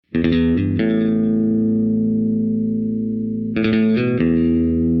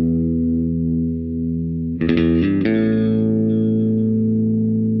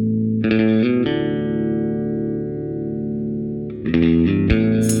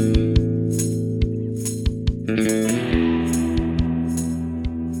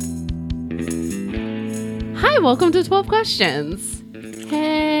welcome to 12 Questions.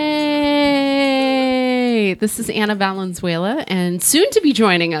 Hey, this is Anna Valenzuela, and soon to be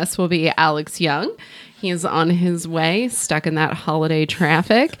joining us will be Alex Young. He is on his way, stuck in that holiday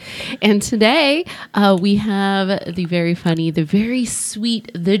traffic. And today we have the very funny, the very sweet,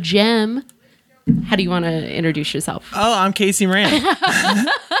 the gem. How do you want to introduce yourself? Oh, I'm Casey Moran.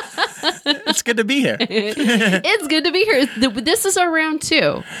 It's good to be here. It's good to be here. This is our round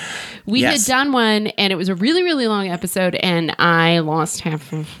 2. We had done one, and it was a really, really long episode, and I lost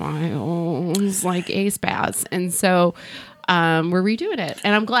half the files like a spaz. And so we're redoing it,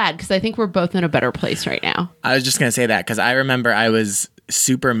 and I'm glad because I think we're both in a better place right now. I was just going to say that because I remember I was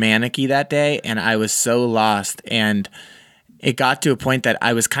super manicky that day, and I was so lost, and it got to a point that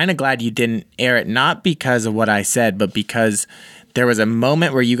I was kind of glad you didn't air it, not because of what I said, but because there was a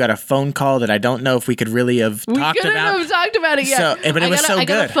moment where you got a phone call that I don't know if we could really have talked about. We couldn't have talked about it yet. So, but it was so good. I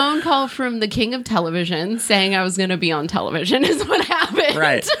got a phone call from the king of television saying I was going to be on television is what happened.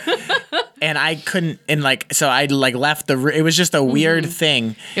 Right. And I couldn't, and so I left it was just a weird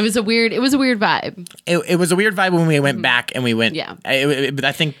thing. It was a weird vibe. It was a weird vibe when we went back and we went, but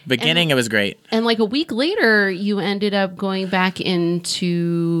I think beginning it was great. And like a week later, you ended up going back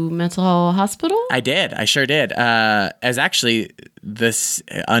into mental hospital? I did. I sure did. As actually the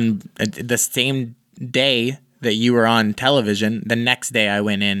same day that you were on television, the next day I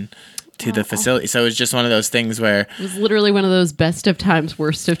went in to the facility. So it was just one of those things where it was literally one of those best of times,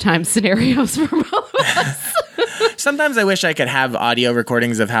 worst of times scenarios for both of us. Sometimes I wish I could have audio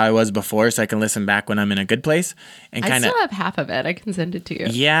recordings of how I was before so I can listen back when I'm in a good place. And I still have half of it. I can send it to you.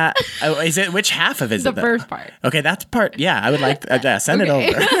 Yeah. Oh, is it? Which half of it is it? The first part. Okay, that's part. Yeah, I would like to send it over.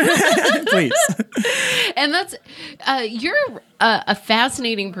 Please. And that's, you're a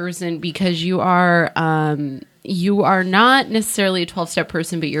fascinating person because you are not necessarily a 12-step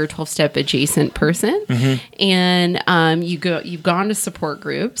person, but you're a 12-step adjacent person. Mm-hmm. And you've gone to support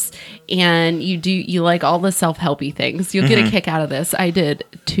groups, and you like all the self-helpy things. You'll get a kick out of this. I did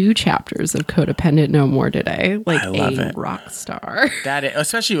 2 chapters of Codependent No More today, like a rock star. That is,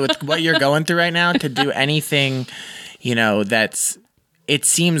 especially with what you're going through right now, to do anything, it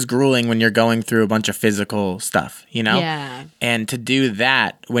seems grueling when you're going through a bunch of physical stuff, Yeah. And to do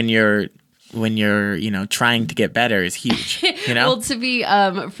that when you're trying to get better is huge. Well, to be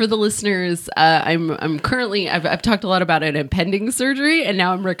for the listeners, I'm currently I've talked a lot about an impending surgery, and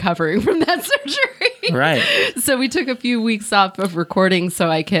now I'm recovering from that surgery. Right. So we took a few weeks off of recording so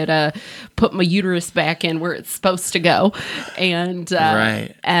I could put my uterus back in where it's supposed to go, and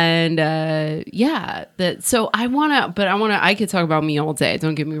I could talk about me all day.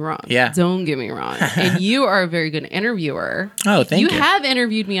 Don't get me wrong. Yeah. Don't get me wrong. And you are a very good interviewer. Oh, thank you. You have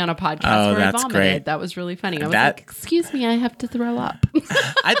intervied me on a podcast where I vomited. Great. That was really funny. I was like, excuse me, I have to throw up.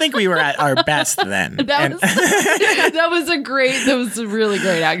 I think we were at our best then. That was really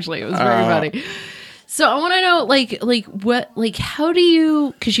great, actually. It was very funny. So I want to know, how do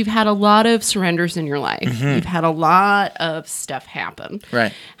you, because you've had a lot of surrenders in your life. Mm-hmm. You've had a lot of stuff happen.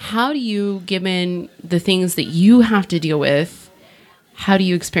 Right. How do you, given the things that you have to deal with, how do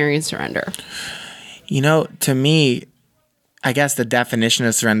you experience surrender? To me, I guess the definition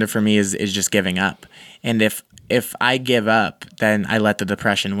of surrender for me is just giving up. And if I give up, then I let the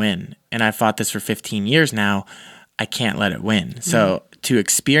depression win. And I've fought this for 15 years now. I can't let it win. So to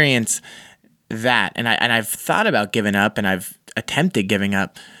experience that, and I've thought about giving up, and I've attempted giving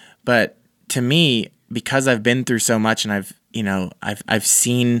up, but to me, because I've been through so much, and I've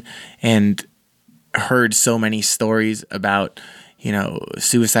seen and heard so many stories about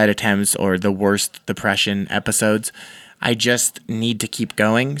suicide attempts or the worst depression episodes, I just need to keep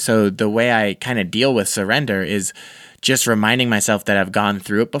going. So the way I kind of deal with surrender is just reminding myself that I've gone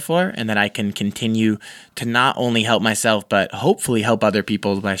through it before, and that I can continue to not only help myself, but hopefully help other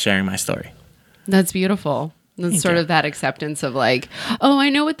people by sharing my story. That's beautiful. That's sort of that acceptance of like, oh, I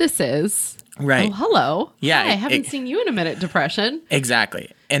know what this is. Right. Oh, hello. Yeah. Hi, I haven't seen you in a minute, depression. Exactly.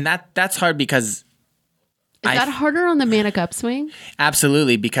 And that's hard because... Is that harder on the manic upswing?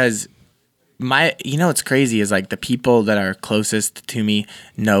 Absolutely, because what's crazy is the people that are closest to me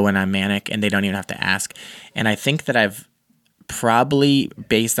know when I'm manic, and they don't even have to ask. And I think that I've probably,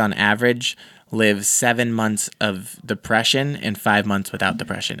 based on average, lived 7 months of depression and 5 months without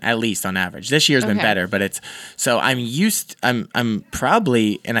depression, at least on average. This year's been better, but I'm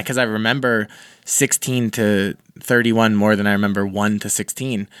probably, and because I remember 16 to 31 more than I remember 1 to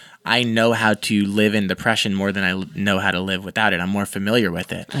 16, I know how to live in depression more than I know how to live without it. I'm more familiar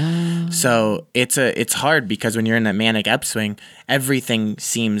with it. Oh. So it's hard because when you're in that manic upswing, everything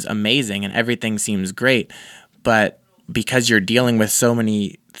seems amazing and everything seems great. But because you're dealing with so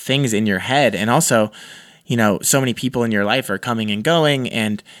many things in your head, and also, so many people in your life are coming and going,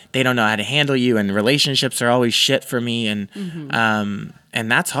 and they don't know how to handle you, and relationships are always shit for me, and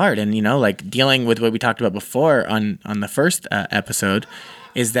that's hard. And like dealing with what we talked about before on the first episode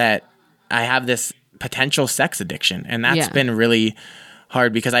is that I have this potential sex addiction, and that's been really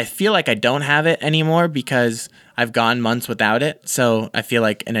hard because I feel like I don't have it anymore because I've gone months without it. So I feel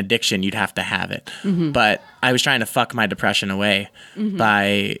like an addiction, you'd have to have it. But I was trying to fuck my depression away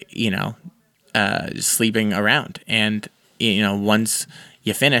by, sleeping around. And, once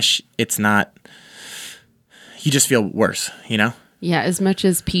you finish, it's not, you just feel worse, Yeah, as much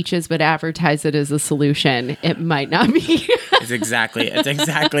as Peaches would advertise it as a solution, it might not be. It's exactly it.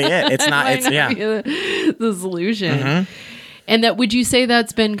 It's not, the solution. And that, would you say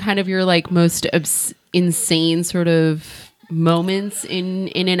that's been kind of your like most insane sort of moments in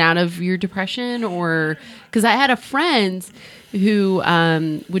and out of your depression? Or because I had a friend who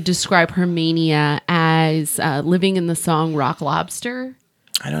would describe her mania as living in the song Rock Lobster.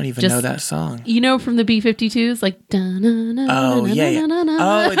 I don't even know that song. From the B-52s, like. Oh yeah.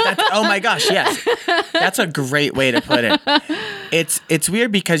 Oh my gosh, yes. That's a great way to put it. It's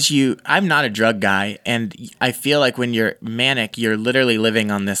weird because I'm not a drug guy, and I feel like when you're manic, you're literally living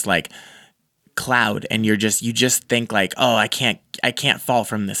on this like cloud, and you just think like, oh, I can't fall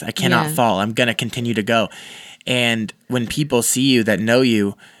from this. I cannot fall. I'm gonna continue to go. And when people see you that know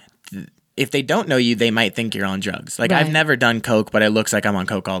you, if they don't know you, they might think you're on drugs. Like I've never done coke, but it looks like I'm on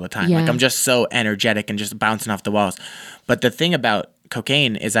coke all the time. Like I'm just so energetic and just bouncing off the walls. But the thing about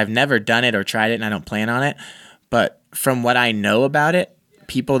cocaine is I've never done it or tried it, and I don't plan on it. But from what I know about it,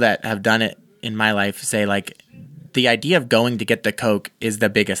 people that have done it in my life say like the idea of going to get the coke is the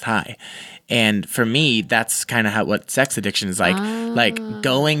biggest high. And for me, that's kind of what sex addiction is like. Like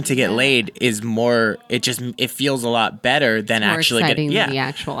going to get laid is more. It feels a lot better than actually getting the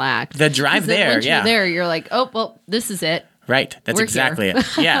actual act. The drive there, once you're there, you're like, oh well, this is it. Right. That's exactly it.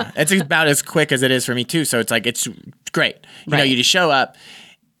 Yeah, it's about as quick as it is for me too. So it's like it's great. You just show up,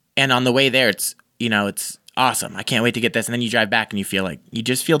 and on the way there, it's awesome. I can't wait to get this. And then you drive back and you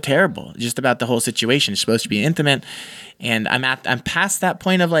just feel terrible just about the whole situation. It's supposed to be intimate. And I'm past that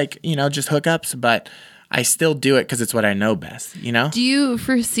point of just hookups, but I still do it because it's what I know best, Do you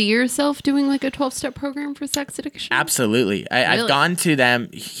foresee yourself doing like a 12-step program for sex addiction? Absolutely. I've gone to them.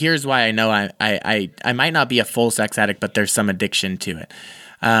 Here's why I know I might not be a full sex addict, but there's some addiction to it.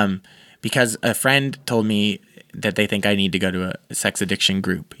 Because a friend told me that they think I need to go to a sex addiction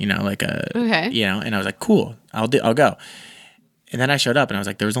group, and I was like, cool, I'll go. And then I showed up and I was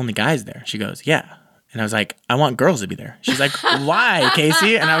like, there was only guys there. She goes, yeah. And I was like, I want girls to be there. She's like, why,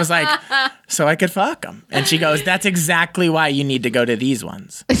 Casey? And I was like, so I could fuck them. And she goes, that's exactly why you need to go to these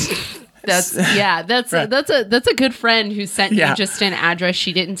ones. That's a good friend who sent you just an address.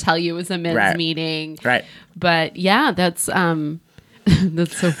 She didn't tell you it was a men's meeting. Right. But yeah, that's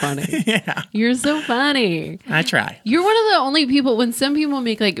that's so funny. Yeah. You're so funny. I try. You're one of the only people, when some people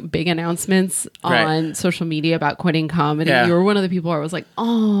make like big announcements on social media about quitting comedy, you're one of the people where I was like,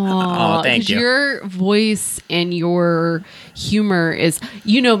 oh, thank you. Your voice and your humor is,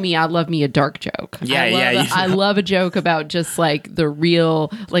 me, I love me a dark joke. I love a joke about just like the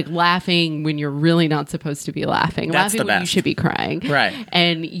real, like laughing when you're really not supposed to be laughing. That's laughing when you should be crying. Right.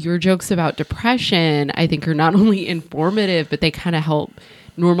 And your jokes about depression, I think, are not only informative, but they kind of help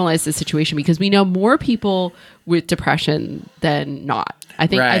normalize the situation, because we know more people with depression than not. I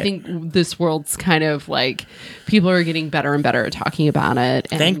think this world's kind of like people are getting better and better at talking about it.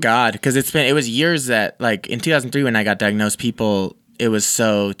 And thank God, because it was years that like in 2003 when I got diagnosed, it was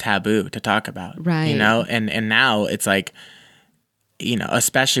so taboo to talk about, right? And now it's like,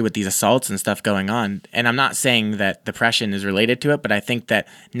 especially with these assaults and stuff going on. And I'm not saying that depression is related to it, but I think that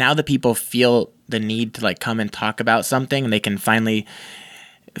now that people feel the need to like come and talk about something, and they can finally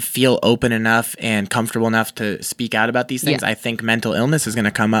feel open enough and comfortable enough to speak out about these things, I think mental illness is going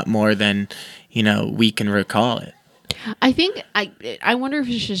to come up more than, we can recall it. I think I wonder if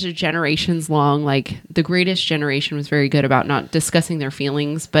it's just a generations long, like the greatest generation was very good about not discussing their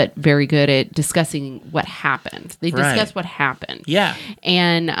feelings, but very good at discussing what happened. They discussed what happened. Yeah.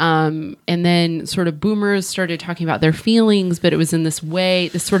 And then sort of boomers started talking about their feelings, but it was in this way,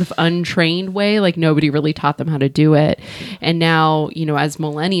 this sort of untrained way, like nobody really taught them how to do it. And now, as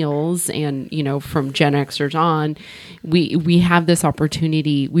millennials and, from Gen Xers on, we have this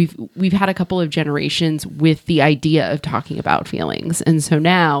opportunity. We've had a couple of generations with the idea of talking about feelings. And so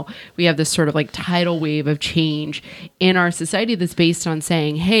now we have this sort of like tidal wave of change in our society that's based on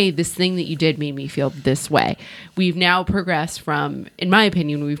saying, hey, this thing that you did made me feel this way. We've now progressed from, in my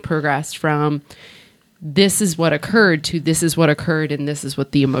opinion, this is what occurred to this is what occurred and this is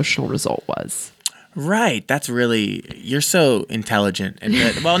what the emotional result was. Right. That's really, you're so intelligent and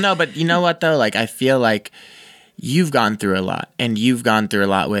good. Well, no, but you know what though? Like, I feel like you've gone through a lot, and you've gone through a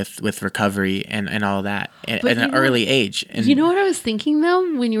lot with recovery and all that at an early age. And you know what I was thinking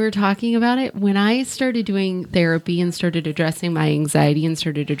though, when you were talking about it, when I started doing therapy and started addressing my anxiety and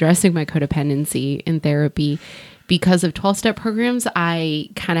started addressing my codependency in therapy, because of 12-step programs, I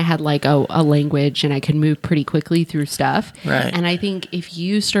kind of had like a language and I could move pretty quickly through stuff. Right. And I think if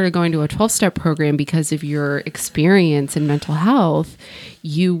you started going to a 12-step program because of your experience in mental health,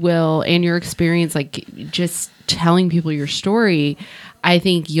 you will, and your experience, like just telling people your story, I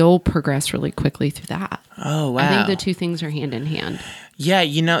think you'll progress really quickly through that. Oh, wow. I think the two things are hand in hand. Yeah,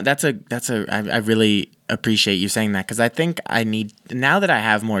 you know, I really appreciate you saying that, because I think I need, now that I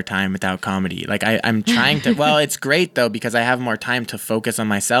have more time without comedy, like I'm trying to, well, it's great though, because I have more time to focus on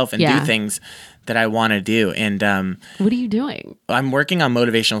myself and do things that I want to do. And what are you doing? I'm working on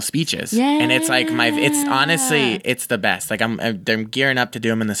motivational speeches. Yeah. And it's like it's honestly, it's the best. Like they're gearing up to do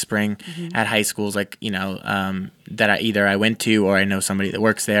them in the spring at high schools, like, you know, that I went to, or I know somebody that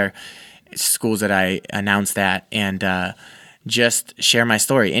works there, schools that I announced at, and just share my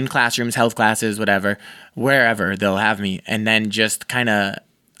story in classrooms, health classes, whatever, wherever they'll have me. And then just kind of,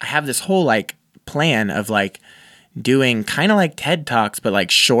 I have this whole like plan of like doing kind of like TED Talks, but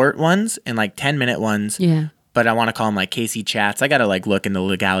like short ones and like 10-minute ones. Yeah. But I want to call them like Casey Chats. I got to like look in the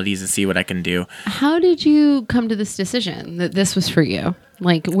legalities and see what I can do. How did you come to this decision that this was for you?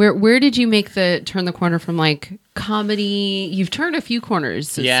 Like where did you turn the corner from like comedy? You've turned a few corners.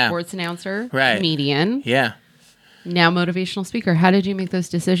 So sports announcer, comedian. Yeah. Now motivational speaker. How did you make those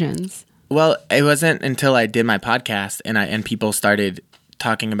decisions? Well, it wasn't until I did my podcast and people started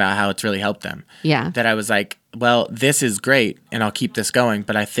talking about how it's really helped them. Yeah. That I was like, well, this is great and I'll keep this going.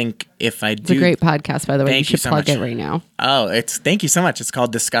 But I think if I do. It's a great podcast, by the way. You should plug it right now. Oh, thank you so much. It's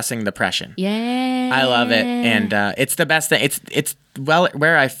called Discussing Depression. Yeah. I love it. And it's the best thing. It's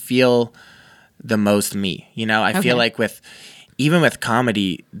where I feel the most me. You know, I feel like even with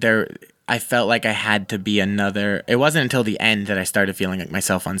comedy, I felt like I had to be another. It wasn't until the end that I started feeling like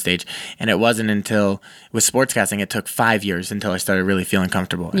myself on stage. And it wasn't until with sportscasting, it took 5 years until I started really feeling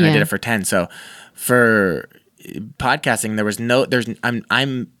comfortable. And I did it for 10. So for podcasting,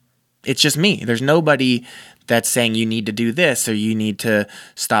 it's just me. There's nobody that's saying you need to do this or you need to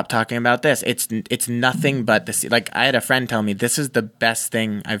stop talking about this. It's nothing but this. Like I had a friend tell me, this is the best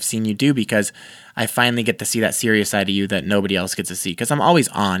thing I've seen you do, because I finally get to see that serious side of you that nobody else gets to see. Because I'm always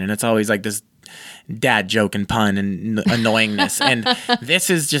on, and it's always like this dad joke and pun and annoyingness. And this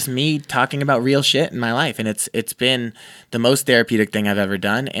is just me talking about real shit in my life. And it's been the most therapeutic thing I've ever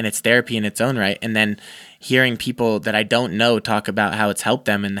done. And it's therapy in its own right. And then hearing people that I don't know talk about how it's helped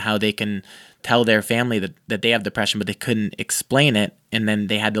them and how they can tell their family that they have depression, but they couldn't explain it. And then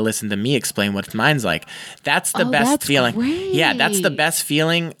they had to listen to me explain what mine's like. That's the best feeling. Great. Yeah, that's the best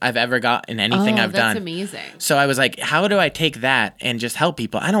feeling I've ever got in anything I've done. That's amazing. So I was like, how do I take that and just help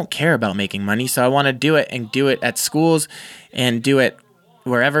people? I don't care about making money, so I want to do it and do it at schools and do it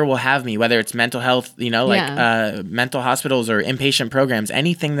wherever will have me, whether it's mental health, mental hospitals or inpatient programs,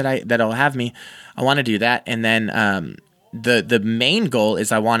 anything that'll have me. I want to do that. And then the main goal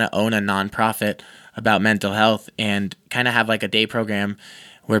is I want to own a nonprofit about mental health and kind of have like a day program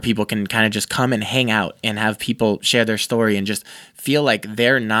where people can kind of just come and hang out and have people share their story and just feel like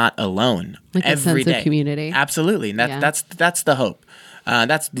they're not alone like every a sense day. Of community. Absolutely. And that's the hope.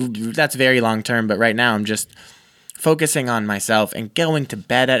 That's very long term, but right now I'm just focusing on myself and going to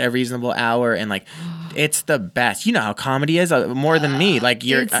bed at a reasonable hour, and like it's the best. You know how comedy is more than me. Like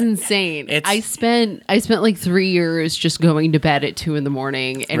it's insane. I spent like 3 years just going to bed at 2 a.m.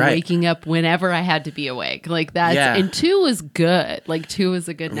 and waking up whenever I had to be awake. Like that's and 2 was good. Like 2 was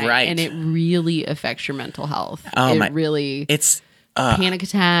a good night, and it really affects your mental health. It's panic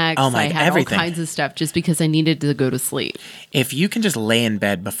attacks. I had everything. All kinds of stuff just because I needed to go to sleep. If you can just lay in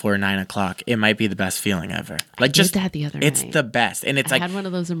bed before 9 o'clock, it might be the best feeling ever. Like I did that the other night. It's the best, and it's I like had one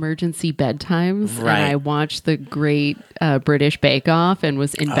of those emergency bedtimes, and I watched the Great British Bake Off and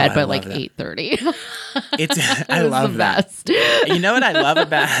was in bed by like 8:30. I love that. Best. You know what I love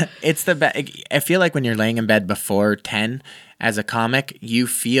about it's the best. I feel like when you're laying in bed before 10. As a comic, you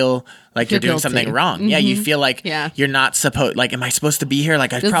feel like you're doing something wrong. Mm-hmm. Yeah, you feel like you're not supposed. Like, am I supposed to be here? Like,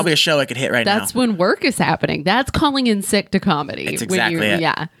 there's probably a show I could hit right now. That's when work is happening. That's calling in sick to comedy. It's exactly it.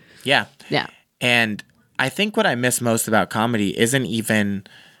 Yeah. And I think what I miss most about comedy isn't even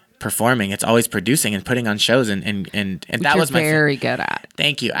performing. It's always producing and putting on shows, and that was my very good at.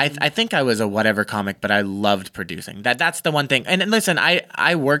 Thank you. I think I was a whatever comic, but I loved producing. That's the one thing. And listen,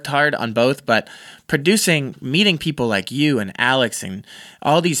 I worked hard on both, but producing, meeting people like you and Alex and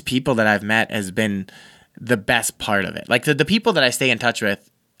all these people that I've met has been the best part of it. Like the people that I stay in touch with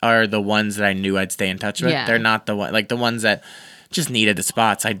are the ones that I knew I'd stay in touch with. Yeah. They're not the ones that just needed the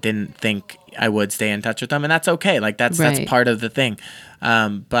spots. I didn't think I would stay in touch with them, and that's okay. Like that's part of the thing.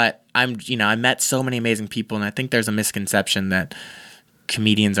 But I met so many amazing people, and I think there's a misconception that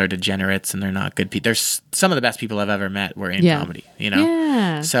comedians are degenerates and they're not good people. There's some of the best people I've ever met were in comedy,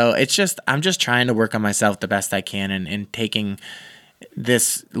 Yeah. So I'm just trying to work on myself the best I can, and taking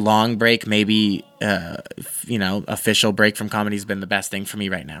this long break, maybe official break from comedy has been the best thing for me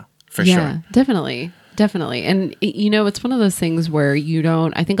right now, for sure. Definitely. And it's one of those things where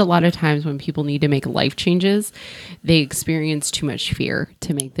I think a lot of times when people need to make life changes, they experience too much fear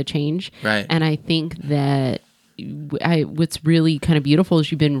to make the change. Right. And I think that what's really kind of beautiful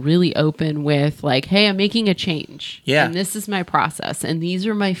is you've been really open with like, hey, I'm making a change. Yeah. And this is my process and these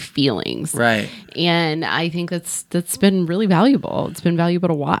are my feelings. Right. And I think that's been really valuable. It's been valuable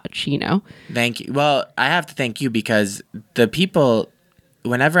to watch, Thank you. Well, I have to thank you because the people,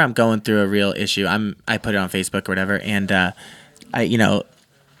 whenever I'm going through a real issue, I put it on Facebook or whatever, and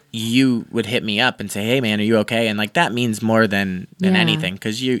you would hit me up and say, "Hey, man, are you okay?" And like that means more than anything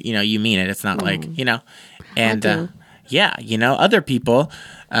because you mean it. It's not like and other people,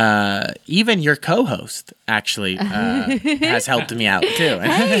 even your co-host actually has helped me out too.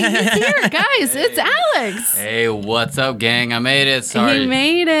 Hey, he's here, guys. It's Alex. Hey, what's up, gang? I made it. Sorry. He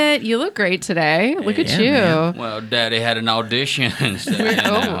made it. You look great today. Look at you. Man. Well, Daddy had an audition.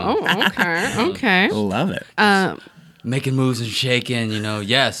 Okay. Love it. Making moves and shaking,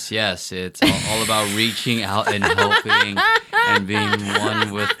 Yes. It's all about reaching out and helping and being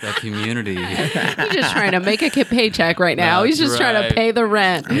one with the community. He's just trying to make a paycheck right now. He's just trying to pay the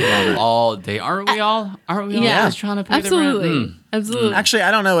rent. All day. Aren't we all? Yeah. Just trying to pay Absolutely. the rent? Absolutely. Actually,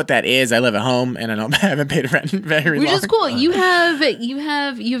 I don't know what that is. I live at home and I haven't paid rent in very long. Which is cool. You have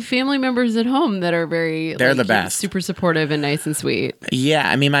family members at home that are they're the best, super supportive and nice and sweet. Yeah,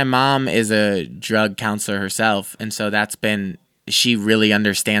 I mean, my mom is a drug counselor herself, and so she really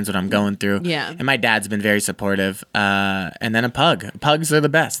understands what I'm going through. Yeah. And my dad's been very supportive. And then a pug. Pugs are the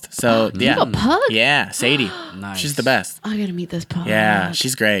best. So You have a pug? Yeah, Sadie. Nice. She's the best. I gotta meet this pug. Yeah,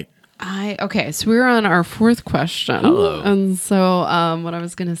 she's great. So we're on our fourth question. Hello. And so what I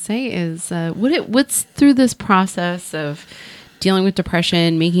was going to say is what's through this process of dealing with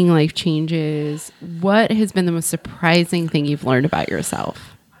depression, making life changes, what has been the most surprising thing you've learned about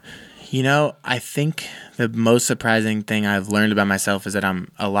yourself? I think the most surprising thing I've learned about myself is that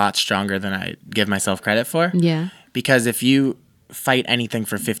I'm a lot stronger than I give myself credit for. Yeah. Because if you fight anything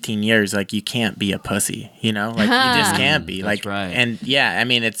for 15 years, like you can't be a pussy, you just can't be. That's right. And I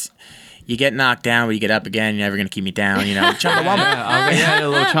mean, you get knocked down, but you get up again. You're never going to keep me down, Chumbawamba. Yeah, a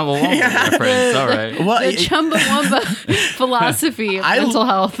little Chumbawamba reference. All right. Well, The Chumbawamba philosophy of mental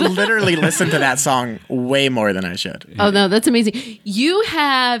health. literally listen to that song way more than I should. Oh, no, that's amazing. You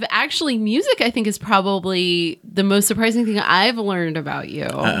have actually music, I think, is probably the most surprising thing I've learned about you.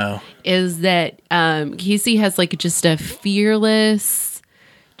 Uh-oh. Is that Casey has like just a fearless,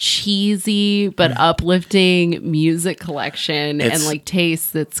 cheesy but uplifting music collection and like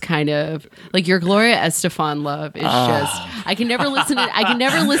taste that's kind of like your Gloria Estefan love is just I can never listen to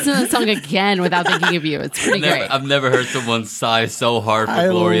that song again without thinking of you. It's pretty great. I've never heard someone sigh so hard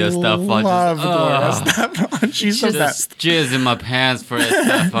for Gloria Estefan. Love Gloria Estefan. She's the best. Jizz in my pants for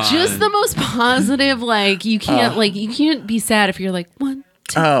Estefan. Just the most positive, like you can't be sad if you're like 1,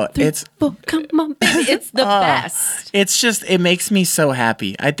 2, 3, 4, come on, baby. It's the best. It's just, it makes me so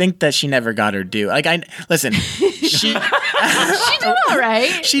happy. I think that she never got her due. Like, listen, she did all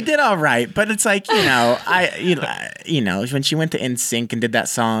right. She did all right, but it's like, when she went to NSYNC and did that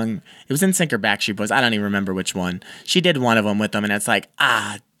song, it was NSYNC or Backstreet Boys. I don't even remember which one. She did one of them with them, and it's like,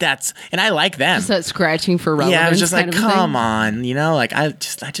 and I like them. Just that scratching for relevance. Yeah, I was just like, kind of come thing. on, I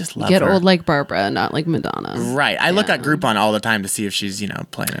just love Get her. old like Barbara, not like Madonna. Right. I look at Groupon all the time to see if she's,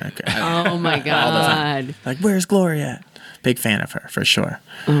 playing it. Oh my God. Like, where's Gloria? Big fan of her, for sure.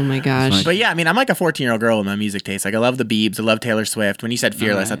 Oh my gosh. But yeah, I mean, I'm like a 14-year-old girl with my music taste. Like, I love the Biebs. I love Taylor Swift. When you said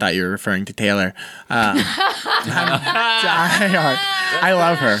Fearless, I thought you were referring to Taylor. I'm diehard. I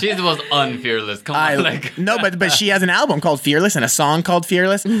love her. She's the most unfearless. Come on. No, but she has an album called Fearless and a song called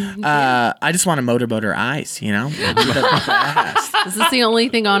Fearless. I just want to motorboat her eyes, you know? Fast. This is the only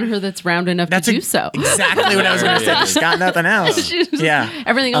thing on her that's round enough to do so. Exactly what I was going to say. She's got nothing else. Yeah.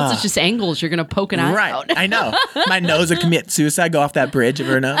 Everything else is just angles. You're going to poke an eye out. Right. I know. My nose would commit suicide, go off that bridge of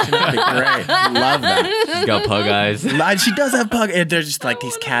her nose. You know, it'd be great. Love that. She's got pug eyes. She does have pug. They're just like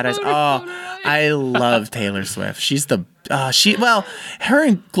these cat eyes. Oh, I love Taylor Swift. She's the her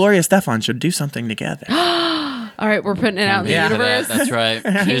and Gloria Estefan should do something together. All right, we're putting it out in the universe. That's right.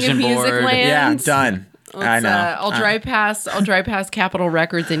 King Vision of Music board. Land. Yeah, done. I know. I'll drive past Capitol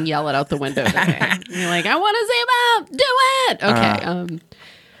Records and yell it out the window. You're like, I want to see them out. Do it. Okay.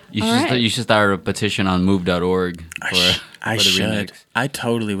 You should start a petition on move.org for I the should. remix. I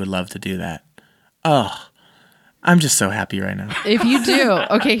totally would love to do that. Oh, I'm just so happy right now. If you do,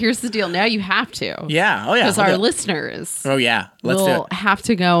 okay, here's the deal. Now you have to. Yeah. Oh, yeah. Because our listeners Oh, yeah. Let's do will it. have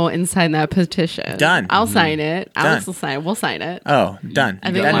to go and sign that petition. Done. I'll sign it. Alex Done. will sign it. We'll sign it. Oh, done.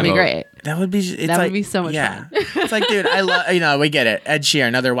 I think that'd be great. That would be. It's That would like, be so much fun. It's like, dude, I love. We get it. Ed Sheeran,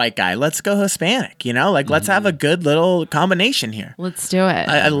 another white guy. Let's go Hispanic. Let's have a good little combination here. Let's do it.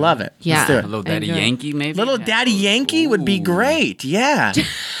 I love it. Yeah. Let's do A it. little Daddy Enjoy. Yankee, maybe? Little Daddy Yankee would be great. Yeah.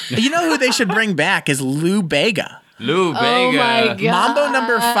 You know who they should bring back is Lou Bega. Lou Bega. Oh my God. Mambo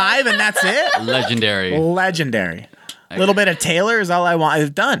number 5, and that's it. Legendary. Legendary. A little bit of Taylor is all I want. It's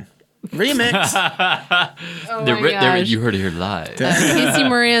done. Remix. Oh my gosh. You heard it here live. Casey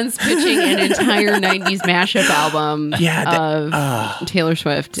Moran's pitching an entire 90s mashup album Yeah, of Taylor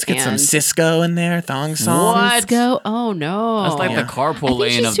Swift. Let's get some Cisco in there. Thong song. Let's go. Oh, no. That's like the carpool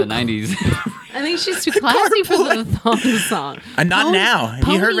lane of she's the 90s. I think she's too classy for the thong song. Not now. Have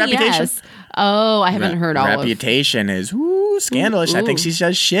you heard Pony, Reputation? yes. Oh, I haven't heard all of Reputation is scandalous. I think Ooh. she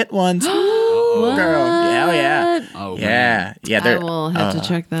says shit once. Ooh, girl. Yeah, yeah. Oh, Yeah. Yeah. I will have to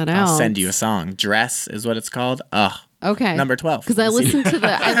check that out. I'll send you a song. Dress is what it's called. Okay. Number 12. Because I listened to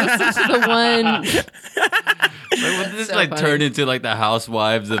the one. This So like funny. turned into like the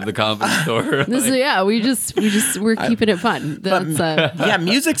housewives of the comedy store. This is, yeah, we're keeping it fun. That's Yeah,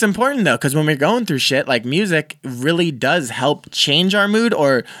 music's important though, because when we're going through shit, like music really does help change our mood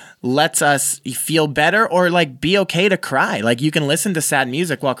or lets us feel better or like be okay to cry. Like you can listen to sad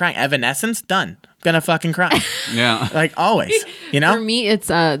music while crying. Evanescence, done. Gonna fucking cry. Yeah. Like always, for know? me. It's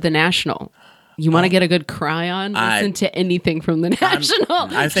The National. You want to get a good cry on? Listen to anything from The National.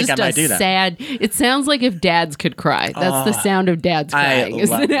 I think Just I might a do that. Sad. It sounds like if dads could cry. That's the sound of dads crying. Is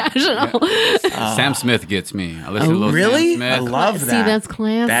The love National. Sam Smith gets me. I listen to little Really? Sam I Smith. love See, that. that's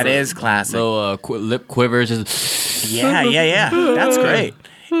classic. That is classic. Little lip quivers. Just Yeah. That's great.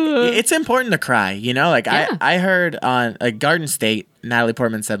 It's important to cry, Like Yeah. I heard on Garden State, Natalie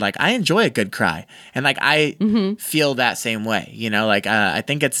Portman said, like, I enjoy a good cry. And like, I feel that same way, Like, I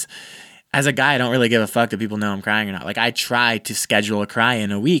think it's, as a guy, I don't really give a fuck if people know I'm crying or not. Like, I try to schedule a cry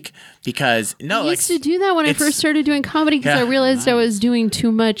in a week because, I used to do that when I first started doing comedy because I realized I was doing too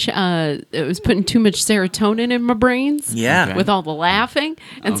much. It was putting too much serotonin in my brains. Yeah. Okay. With all the laughing,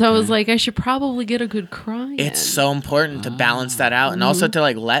 and so I was like, I should probably get a good cry. It's so important to balance that out and also to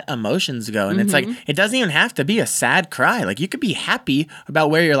like let emotions go. And it's like, it doesn't even have to be a sad cry. Like you could be happy about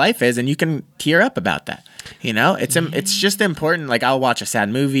where your life is and you can tear up about that. It's just important. Like I'll watch a sad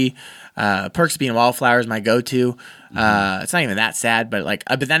movie. Perks Being Wallflowers, my go-to. It's not even that sad, but like,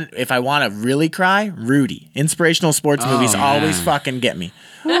 but then if I want to really cry, Rudy. Inspirational sports movies always fucking get me.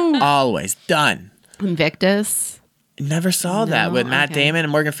 Always. Done. Invictus. Never saw that with Matt okay. Damon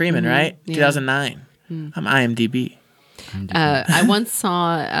and Morgan Freeman, right? Yeah. 2009. I'm IMDb. I once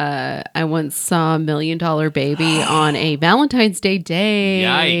saw $1 Million Baby on a Valentine's Day date.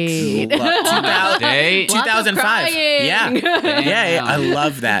 Yikes. Day. 2005. crying. Yeah. I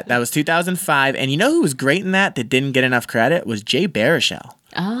love that. That was 2005. And you know who was great in that didn't get enough credit was Jay Baruchel.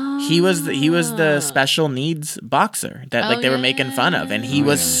 Oh. He was the special needs boxer that they were making fun of, and he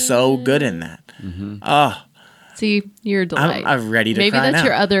was so good in that. Oh, See, you're a delight. I'm ready to Maybe cry that's now.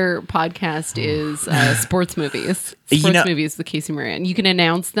 your other podcast is sports movies. Sports movies with Casey Moran. You can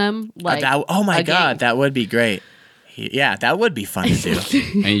announce them like oh my a god, game. that would be great. Yeah, that would be fun to do.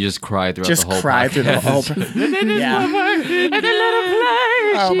 And you just cry throughout Just the whole cry podcast. through the whole. Yeah. And then let her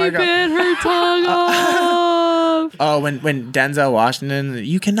play. Oh She my God. bit her tongue off. Oh, when Denzel Washington,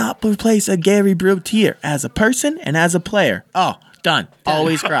 you cannot replace a Gary Brutier as a person and as a player. Oh, done.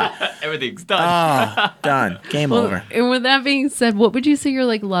 Always cry. Everything's done. Oh, done. Game over. And with that being said, what would you say your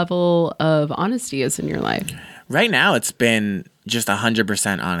like level of honesty is in your life? Right now, it's been just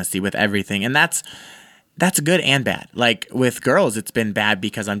 100% honesty with everything, and that's good and bad. Like with girls, it's been bad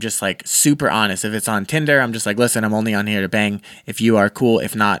because I'm just like super honest. If it's on Tinder, I'm just like, listen, I'm only on here to bang. If you are cool,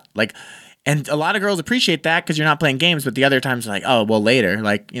 if not, like And a lot of girls appreciate that because you're not playing games, but the other times like, oh, well, later,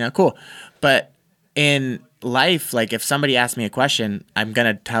 like, cool. But in life, like if somebody asks me a question, I'm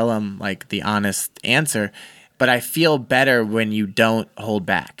going to tell them like the honest answer. But I feel better when you don't hold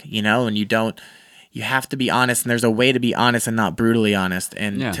back, and you have to be honest. And there's a way to be honest and not brutally honest.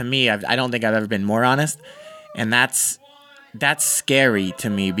 And to me, I don't think I've ever been more honest. And that's scary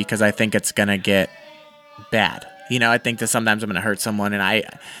to me because I think it's going to get bad. I think that sometimes I'm going to hurt someone, and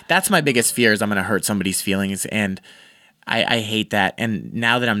that's my biggest fear is I'm going to hurt somebody's feelings, and I hate that. And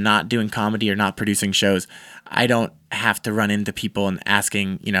now that I'm not doing comedy or not producing shows, I don't have to run into people and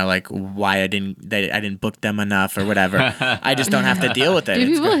asking, like why I didn't book them enough or whatever. I just don't have to deal with it. Do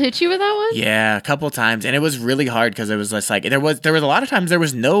people hit you with that one? Yeah, a couple times, and it was really hard because it was just like there was a lot of times there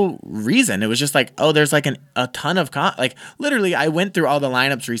was no reason. It was just like, oh, there's like a ton of like literally. I went through all the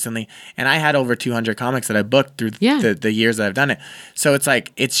lineups recently, and I had over 200 comics that I booked through the years that I've done it. So it's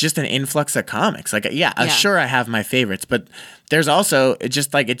like it's just an influx of comics. Like sure I have my favorites, but there's also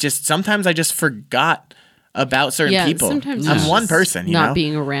sometimes I just forgot about certain people. Sometimes I'm one person, not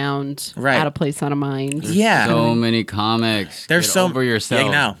being around, right? Out of place, out of mind. Yeah, so many comics. There's over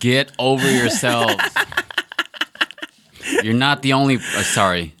yourself. Get over yourself. You're not the only.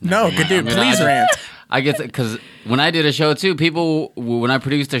 Sorry. No, good dude. Please rant. I guess because when I did a show too, people when I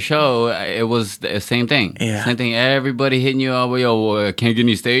produced a show, it was the same thing. Yeah. Same thing. Everybody hitting you up. Yo, can't get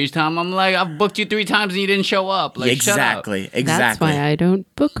any stage time. I'm like, I've booked you 3 times and you didn't show up. Like, exactly. Shut up. That's why I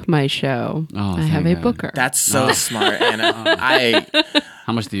don't book my show. I have a booker. That's so smart, Anna.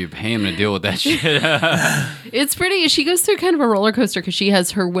 How much do you pay him to deal with that shit? It's pretty. She goes through kind of a roller coaster because she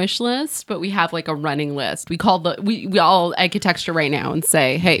has her wish list, but we have like a running list. We call I could text her right now and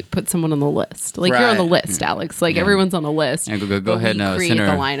say, hey, put someone on the list. Like you're on the list, Alex. Like everyone's on the list. Yeah, go ahead and create send her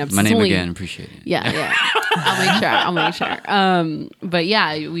the lineups. my name again. Appreciate it. Yeah. I'll make sure. But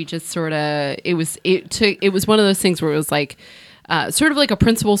yeah, we just sort of it was one of those things where it was like. Sort of like a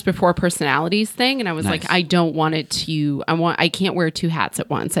principles before personalities thing. And I was like, I don't want it to, I can't wear 2 hats at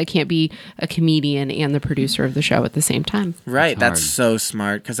once. I can't be a comedian and the producer of the show at the same time. Right. That's so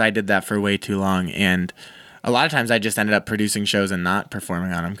smart because I did that for way too long. And a lot of times I just ended up producing shows and not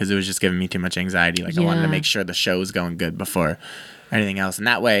performing on them because it was just giving me too much anxiety. Like I wanted to make sure the show was going good before anything else. And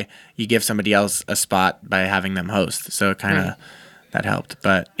that way you give somebody else a spot by having them host. So it kind of... That helped,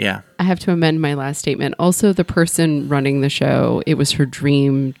 but yeah. I have to amend my last statement. Also, the person running the show, it was her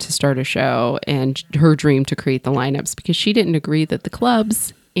dream to start a show and her dream to create the lineups because she didn't agree that the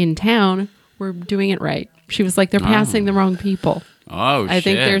clubs in town were doing it right. She was like, they're passing the wrong people. Oh, I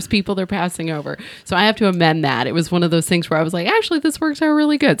think there's people they're passing over. So I have to amend that. It was one of those things where I was like, actually, this works out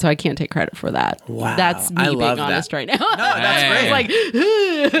really good. So I can't take credit for that. Wow. That's me being honest right now. No, that's great. Like,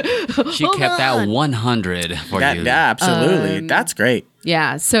 she kept that 100 for you. Yeah, absolutely. That's great.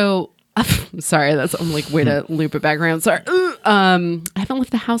 Yeah. So, sorry, I'm like, way to loop it back around. Sorry. I haven't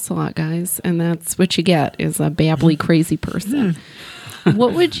left the house a lot, guys. And that's what you get is a babbly, crazy person.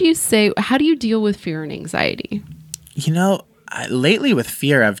 What would you say? How do you deal with fear and anxiety? Lately with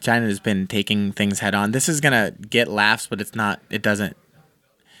fear, I've kind of just been taking things head on. This is going to get laughs, but it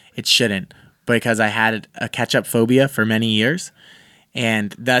shouldn't, because I had a ketchup phobia for many years,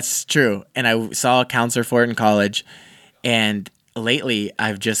 and that's true. And I saw a counselor for it in college, and lately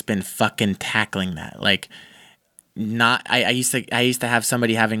I've just been fucking tackling that. Like, I used to have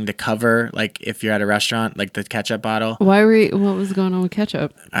somebody having to cover, like, if you're at a restaurant, like the ketchup bottle. What was going on with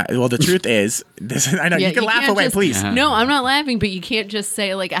ketchup? Well, the truth is, I know you can laugh away, please. No, I'm not laughing, but you can't just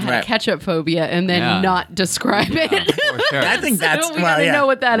say like I had a ketchup phobia and then not describe it. Sure. I think that's we gotta know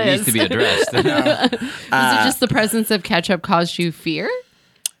what that it is. needs to be addressed. Is it just the presence of ketchup caused you fear?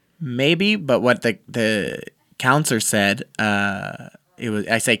 Maybe, but what the counselor said, I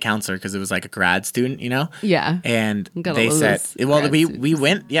say counselor because it was like a grad student, Yeah. And they said, well, we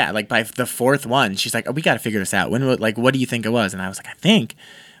went, like by the 4th one, she's like, oh, we got to figure this out. What do you think it was? And I was like, I think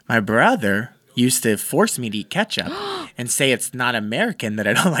my brother used to force me to eat ketchup and say it's not American that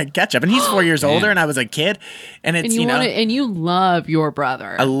I don't like ketchup. And he's 4 years older, and I was a kid. And it's, and you love your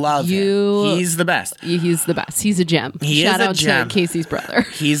brother. I love him. He's the best. He's the best. He's a gem. Shout out to Casey's brother.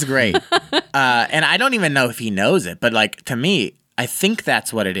 He's great. And I don't even know if he knows it, but like to me, I think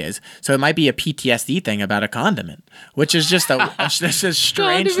that's what it is. So it might be a PTSD thing about a condiment, which is just a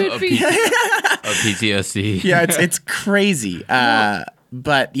strange a PTSD. Yeah, it's crazy.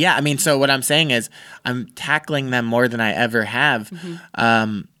 But yeah, I mean, so what I'm saying is I'm tackling them more than I ever have.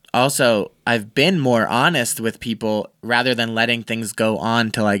 also I've been more honest with people rather than letting things go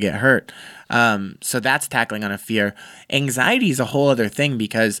on till I get hurt. So that's tackling on a fear. Anxiety is a whole other thing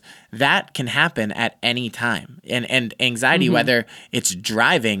because that can happen at any time. And anxiety, whether it's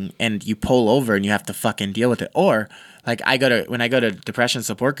driving and you pull over and you have to fucking deal with it, or like when I go to depression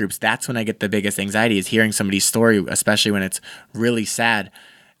support groups, that's when I get the biggest anxiety, is hearing somebody's story, especially when it's really sad.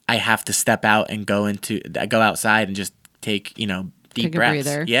 I have to step out and go outside and just take, deep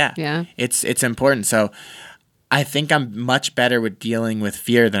breaths. Yeah. It's important. So I think I'm much better with dealing with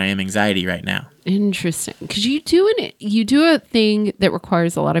fear than I am anxiety right now. Interesting. Because you do a thing that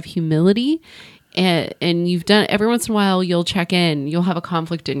requires a lot of humility. And you've done, every once in a while, you'll check in. You'll have a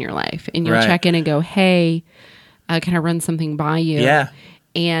conflict in your life. And you'll check in and go, hey, can I run something by you? Yeah.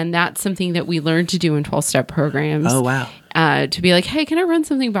 And that's something that we learned to do in 12-step programs. Oh, wow. To be like, hey, can I run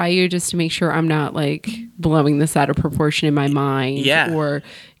something by you just to make sure I'm not like blowing this out of proportion in my mind? Yeah. Or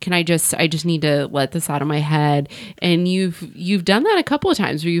can I just need to let this out of my head? And you've done that a couple of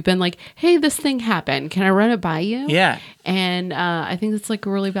times where you've been like, hey, this thing happened. Can I run it by you? Yeah. And I think that's like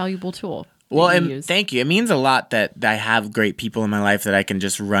a really valuable tool. Well, and thank you. It means a lot that I have great people in my life that I can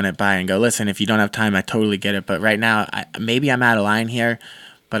just run it by and go, listen, if you don't have time, I totally get it. But right now, maybe I'm out of line here,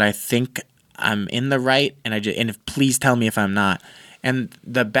 but I think I'm in the right, and please tell me if I'm not. And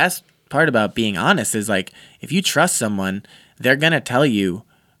the best part about being honest is, like, if you trust someone, they're going to tell you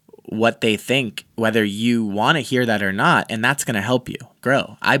what they think, whether you want to hear that or not, and that's going to help you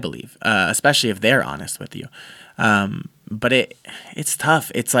grow, I believe, especially if they're honest with you. But it's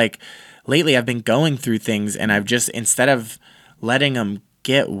tough. It's like, lately I've been going through things, and I've just, instead of letting them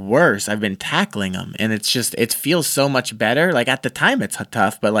get worse, I've been tackling them, and it feels so much better. Like, at the time it's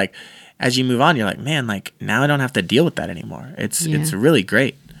tough, but like as you move on, you're like, man, like now I don't have to deal with that anymore. It's really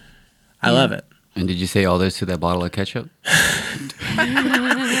great. I love it. And did you say all this to that bottle of ketchup?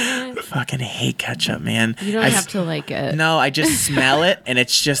 Fucking hate ketchup, man. You don't have to like it. No, I just smell it, and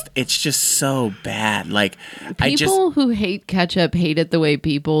it's just so bad. Like, people who hate ketchup hate it the way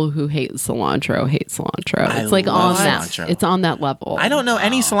people who hate cilantro hate cilantro. It's like on cilantro. That. It's on that level. I don't know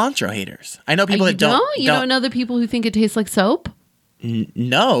any cilantro haters. I know people that don't. You don't know the people who think it tastes like soap?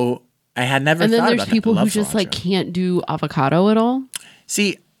 No, I had never. And then thought there's about people that. who just like can't do avocado at all.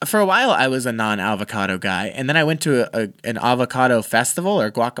 See, for a while, I was a non-avocado guy, and then I went to an avocado festival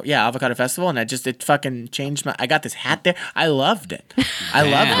avocado festival, and it fucking changed I got this hat there. I loved it.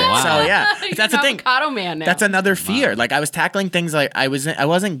 Wow. So yeah, that's the thing. Avocado man now. That's another fear. Wow. Like, I was tackling things like I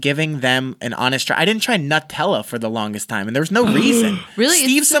wasn't giving them an honest try. I didn't try Nutella for the longest time, and there was no reason. Really,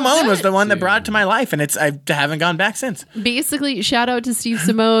 Steve Simone was the one that brought it to my life, and I haven't gone back since. Basically, shout out to Steve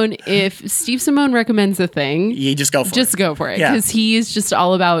Simone. If Steve Simone recommends a thing, you just go for it. Just go for it, because he's just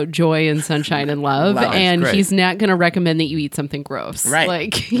all about joy and sunshine and love, and he's not going to recommend that you eat something gross. Right.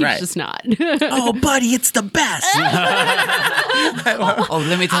 Like, he's just not. Oh, buddy, it's the best.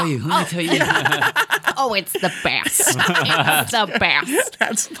 Let me tell you. Oh, it's the best. It's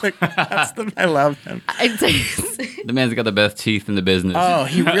the best. I love him. The man's got the best teeth in the business. Oh,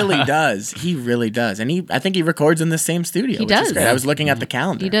 he really does. He really does. And I think he records in the same studio. He does. Is great. I was looking at the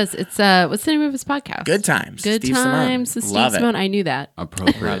calendar. He does. It's what's the name of his podcast? Good Times. Good Steve Times. Simone. Steve Simone. I knew that.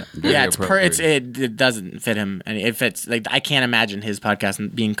 Appropriate. Yeah, it doesn't fit him. And it fits. Like, I can't imagine his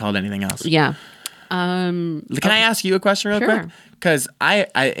podcast being called anything else. Yeah. Can I ask you a question real quick? Because I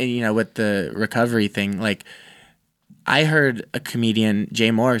with the recovery thing, like, I heard a comedian, Jay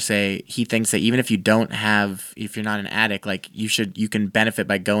Moore, say he thinks that even if you're not an addict, like, you can benefit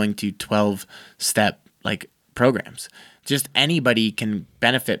by going to 12-step like programs. Just anybody can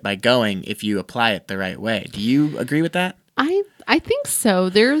benefit by going if you apply it the right way. Do you agree with that? I think so.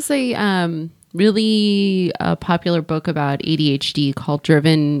 There's a really popular book about ADHD called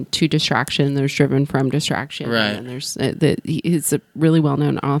Driven to Distraction. There's Driven from Distraction. Right. And there's he's a really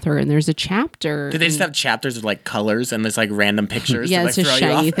well-known author, and there's a chapter. Do they just have chapters of like colors and there's like random pictures? Yeah, it's just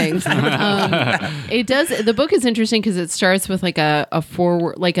shiny things. It does. The book is interesting because it starts with like a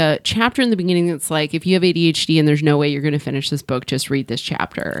forward, like a chapter in the beginning that's like, if you have ADHD and there's no way you're going to finish this book, just read this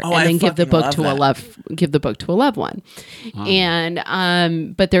chapter, and then give the book to a loved one. Oh.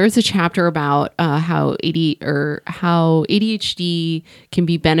 And but there is a chapter about how ADHD can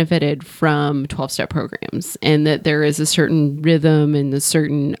be benefited from 12-step programs, and that there is a certain rhythm and a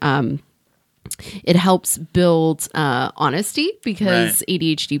certain it helps build honesty, because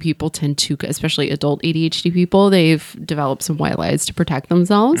ADHD people tend to, especially adult ADHD people, they've developed some white lies to protect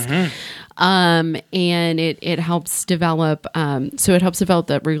themselves. And it helps develop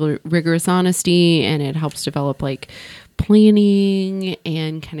that rigorous honesty, and it helps develop like planning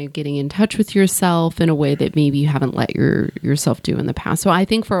and kind of getting in touch with yourself in a way that maybe you haven't let yourself do in the past. So I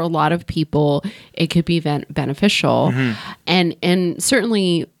think for a lot of people, it could be beneficial. And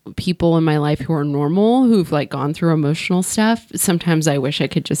certainly people in my life who are normal, who've like gone through emotional stuff, sometimes I wish I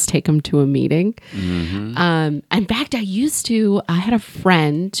could just take them to a meeting. In fact, I had a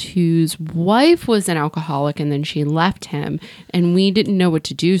friend whose wife was an alcoholic and then she left him and we didn't know what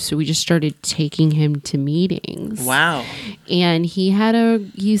to do. So we just started taking him to meetings. Wow. And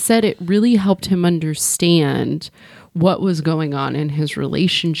he said it really helped him understand what was going on in his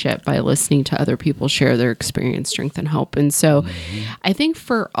relationship by listening to other people share their experience, strength, and hope. And so I think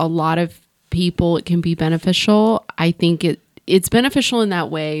for a lot of people, it can be beneficial. I think it's beneficial in that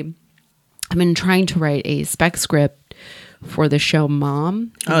way. I've been trying to write a spec script for the show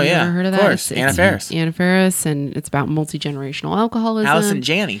Mom. Have you ever heard of that? Of course. Anna Faris. Anna Faris, and it's about multi-generational alcoholism. Allison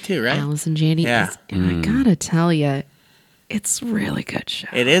Janney too, right? Allison Janney. Yeah. And I gotta tell you, it's a really good show.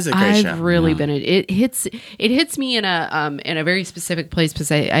 It is a great show. I've really been it hits me in a very specific place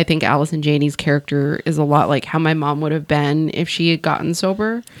because I think Allison Janney's character is a lot like how my mom would have been if she had gotten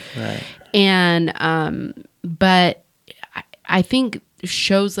sober. Right. And but I think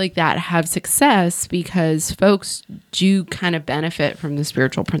shows like that have success because folks do kind of benefit from the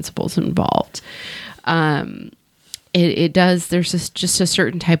spiritual principles involved. It does. There's just a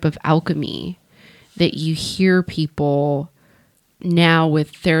certain type of alchemy that you hear people now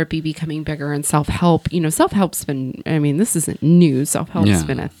with therapy becoming bigger and self-help. Self-help's been, this isn't new. Self-help's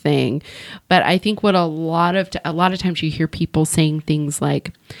been a thing. But I think what a lot of times you hear people saying things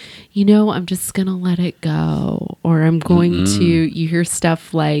like, I'm just going to let it go. Or I'm going to, you hear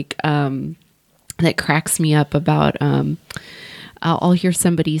stuff like, that cracks me up about, I'll hear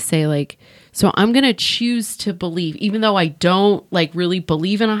somebody say like, so I'm going to choose to believe, even though I don't like really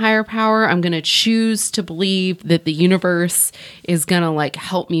believe in a higher power, I'm going to choose to believe that the universe is going to like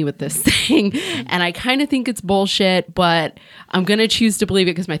help me with this thing. And I kind of think it's bullshit, but I'm going to choose to believe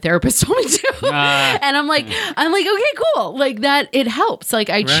it because my therapist told me to. And I'm like, okay, cool. Like that, it helps. Like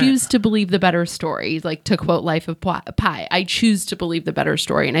I choose to believe the better story, like to quote Life of Pi, I choose to believe the better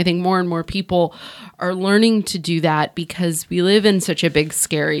story. And I think more and more people are learning to do that because we live in such a big,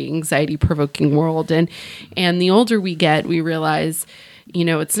 scary, anxiety-provoking world. And the older we get, we realize,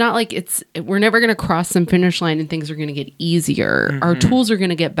 it's not like we're never going to cross some finish line and things are going to get easier. Our tools are going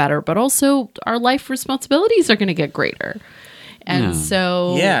to get better, but also our life responsibilities are going to get greater. And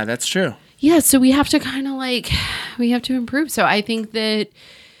so... Yeah, that's true. Yeah, so we have to kind of we have to improve. So I think that,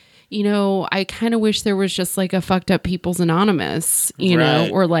 I kind of wish there was just like a fucked up People's Anonymous,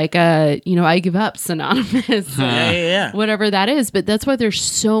 or like a, I give up Anonymous, whatever that is. But that's why there's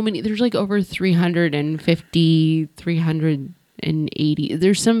so many, there's like over 350, 380.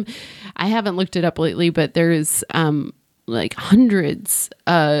 There's some, I haven't looked it up lately, but there's like hundreds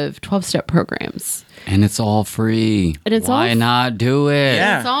of 12-step programs. And it's all free. And it's Why not do it?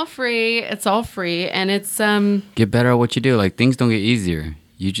 Yeah. It's all free. It's all free. And it's get better at what you do. Like things don't get easier.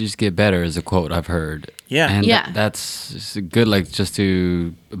 You just get better is a quote I've heard. Yeah. And that's good, like just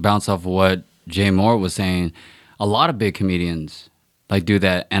to bounce off of what Jay Moore was saying, a lot of big comedians like do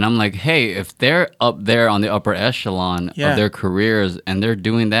that. And I'm like, hey, if they're up there on the upper echelon of their careers and they're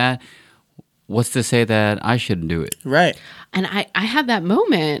doing that, what's to say that I shouldn't do it? Right. And I had that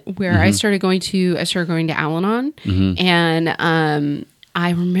moment where I started going to Al-Anon, and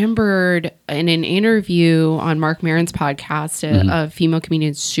I remembered in an interview on Mark Maron's podcast, a female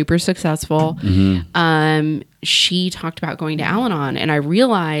comedian, super successful. She talked about going to Al-Anon, and I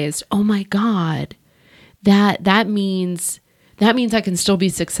realized, oh my God, that means I can still be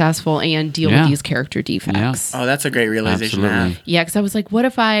successful and deal with these character defects. Oh, that's a great realization to have. Yeah, because I was like, what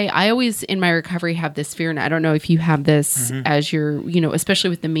if I always in my recovery have this fear, and I don't know if you have this as your, especially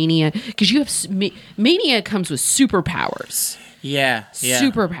with the mania, because you have mania comes with superpowers. Yeah.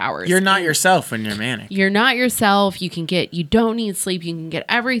 Superpowers. You're not yourself when you're manic. You're not yourself. You don't need sleep. You can get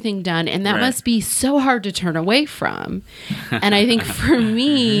everything done. And that must be so hard to turn away from. And I think for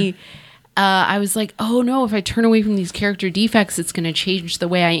me, I was like, oh no, if I turn away from these character defects, it's going to change the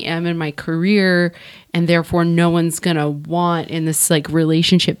way I am in my career. And therefore no one's going to want in this like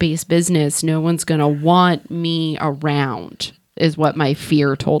relationship based business. No one's going to want me around. Is what my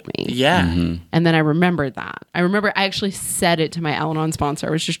fear told me. Yeah. And then I remembered that. I actually said it to my Al-Anon sponsor.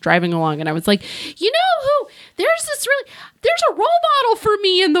 I was just driving along and I was like, there's a role model for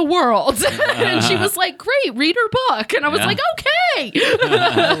me in the world. And she was like, great, read her book. And I was like, okay.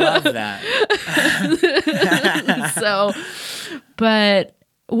 I love that. So, but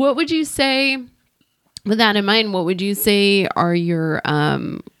what would you say, with that in mind, what would you say are your,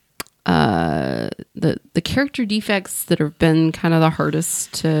 the character defects that have been kind of the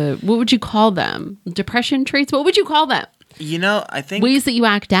hardest to, what would you call them? Depression traits? What would you call them? You know, I think Ways that you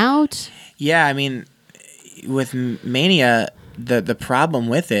act out? yeah, I mean, with mania, the problem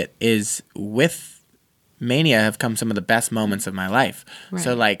with it is with mania have come some of the best moments of my life. Right.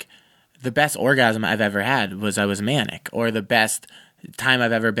 So like the best orgasm I've ever had was I was manic, or the best time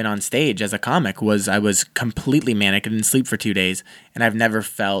I've ever been on stage as a comic was I was completely manic. I didn't sleep for 2 days, and I've never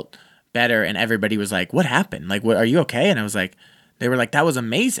felt better. And everybody was like, "What happened? Like, what, are you okay?" And I was like, they were like, "That was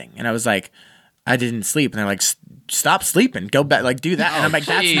amazing." And I was like, "I didn't sleep." And they're like, "Stop sleeping, go back, like do that." And I'm like,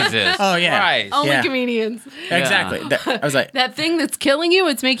 "That's Jesus not, oh yeah, Christ. Only Yeah. comedians. exactly." I was like, That thing that's killing you,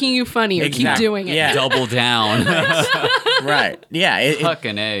 it's making you funnier. Keep Exactly. doing it. Yeah. Double down. right, yeah.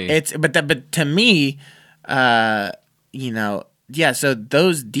 Fucking A. It's but to me, you know, yeah. So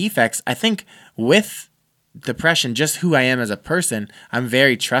those defects, I think, with depression, just who I am as a person, I'm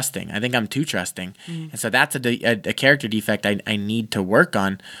very trusting. I think I'm too trusting, and so that's a character defect I need to work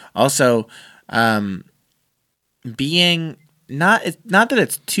on. Also, being not that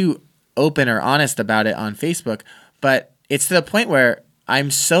it's too open or honest about it on Facebook, but it's to the point where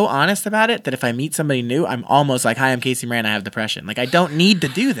I'm so honest about it that if I meet somebody new, I'm almost like, "Hi, I'm Casey Moran. I have depression." Like I don't need to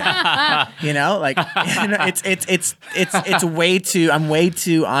do that, you know. Like you know, it's way too. I'm way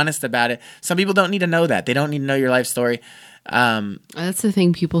too honest about it. Some people don't need to know that. They don't need to know your life story. That's the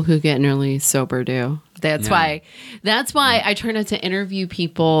thing people who get nearly sober do. That's why I try not to interview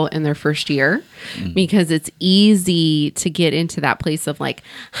people in their first year, because it's easy to get into that place of like,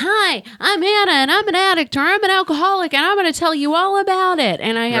 "Hi, I'm Anna and I'm an addict, or I'm an alcoholic and I'm going to tell you all about it.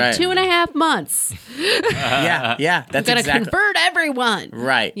 And I have Right. 2.5 months. Yeah, that's I'm going to exactly convert everyone."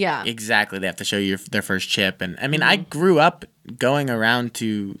 right. Yeah. exactly. They have to show you their first chip, and I mean, I grew up going around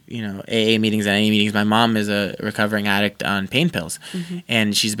to AA meetings and AA meetings. My mom is a recovering addict on pain pills,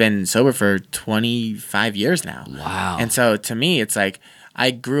 and she's been sober for 25 years now. Wow. And so to me, it's like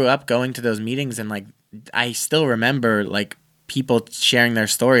I grew up going to those meetings, and like I still remember like people sharing their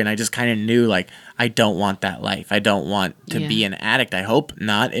story, and I just kind of knew like I don't want that life. I don't want to be an addict. I hope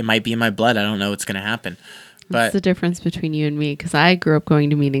not. It might be in my blood. I don't know what's going to happen. What's But the difference between you and me? Because I grew up going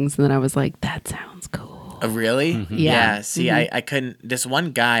to meetings and then I was like, that sounds cool. Really? Yeah. See, I couldn't. This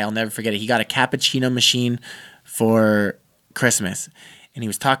one guy, I'll never forget it. He got a cappuccino machine for Christmas, and he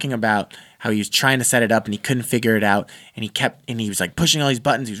was talking about how he was trying to set it up and he couldn't figure it out, and he was like pushing all these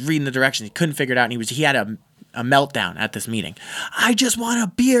buttons. He was reading the directions. He couldn't figure it out, and he had a meltdown at this meeting. "I just want a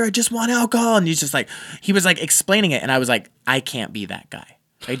beer. I just want alcohol." And he was like explaining it, and I was like, I can't be that guy.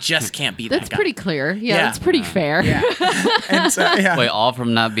 I just can't be that That's guy. pretty clear. Yeah, Yeah. that's pretty fair. And so, yeah. Wait, all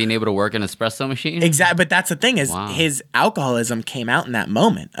from not being able to work an espresso machine? Exactly, but that's the thing is Wow. his alcoholism came out in that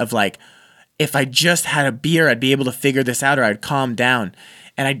moment of like, if I just had a beer, I'd be able to figure this out, or I'd calm down.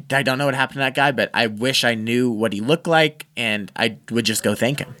 And I don't know what happened to that guy, but I wish I knew what he looked like, and I would just go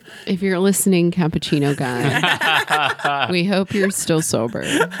thank him. If you're listening, cappuccino guy, we hope you're still sober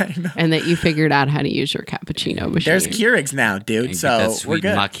and that you figured out how to use your cappuccino machine. There's Keurigs now, dude, And so get that we're sweet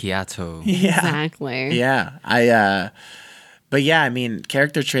good. macchiato. Exactly. Yeah, but yeah, I mean,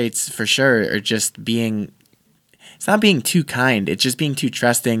 character traits for sure are just being. It's not being too kind. It's just being too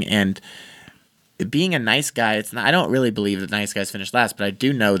trusting and being a nice guy. It's not. I don't really believe that nice guys finish last, but I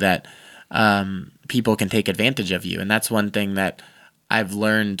do know that people can take advantage of you, and that's one thing that I've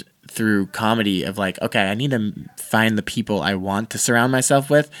learned through comedy. Of like, okay, I need to find the people I want to surround myself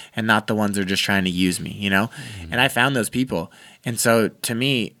with, and not the ones that are just trying to use me. And I found those people, and so to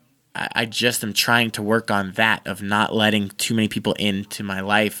me, I just am trying to work on that of not letting too many people into my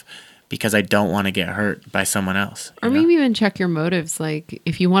life, because I don't want to get hurt by someone else. Or you know? maybe even check your motives. Like,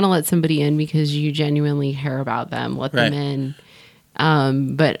 if you want to let somebody in because you genuinely care about them, let them Right.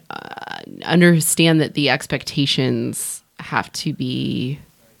 in. But understand that the expectations have to be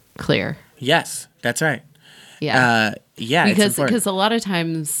clear. Yes, that's right. Yeah. Yeah, it's important. Because a lot of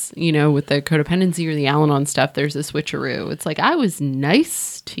times, with the codependency or the Al-Anon stuff, there's a switcheroo. It's like, I was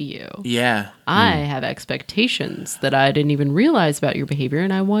nice to you. Yeah, I have expectations that I didn't even realize about your behavior,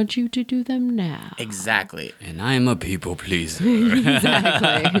 and I want you to do them now. exactly. And I'm a people pleaser.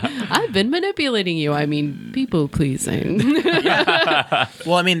 Exactly. I've been manipulating you. I mean, people pleasing.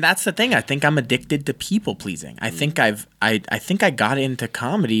 Well, I mean, that's the thing. I think I'm addicted to people pleasing. I think I think I got into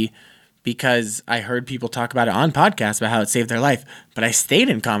comedy because I heard people talk about it on podcasts about how it saved their life. But I stayed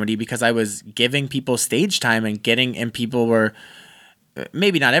in comedy because I was giving people stage time and people were,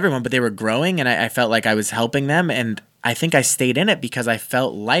 maybe not everyone, but they were growing, and I felt like I was helping them. And I think I stayed in it because I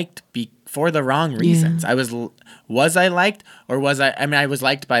felt liked for the wrong reasons. I was I liked, or was I mean, I was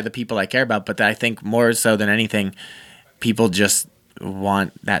liked by the people I care about, but I think more so than anything, people just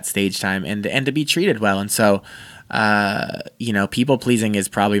want that stage time and to be treated well. And so, people pleasing is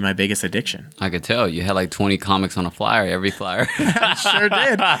probably my biggest addiction. I could tell you had like 20 comics on a flyer, every flyer. I sure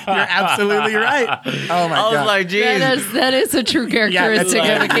did. You're absolutely right. Oh my I was God. like, geez. That is a true characteristic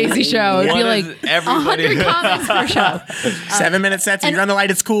of a Casey show. It'd be What like is everybody- 100 comics per show. 7-minute sets, you run the light,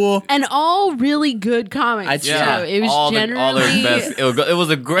 it's cool. And all really good comics, too. Yeah. It was all generally their best. It was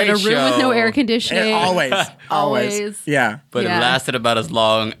a great in a room show. with no air conditioning. Always. Always. Yeah. But Yeah. it lasted about as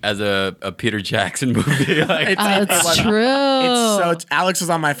long as a Peter Jackson movie. Like, It's true. It's so Alex was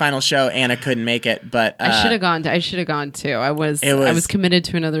on my final show. Anna couldn't make it, but I should have gone. I should have gone too. I was It was- I was committed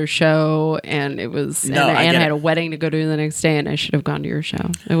to another show, and it was. No, and I Anna get had it. a wedding to go to the next day, and I should have gone to your show.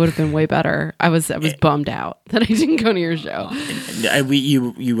 It would have been way better. I was bummed out that I didn't go to your show.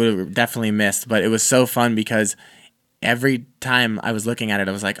 you would have definitely missed. But it was so fun because every time I was looking at it,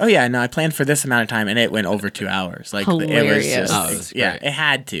 I was like, oh yeah, no, I planned for this amount of time, and it went over 2 hours. Like it was Hilarious. just, Oh, it was yeah, great. it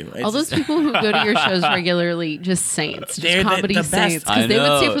had to. It's All those just- people who go to your shows regularly, just saints, just They're the comedy best. saints, I because they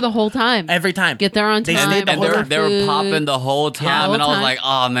would stay know. for the whole time. every time. Get there on They time. stayed the and whole order they were food. popping the whole time, whole and I was time. like,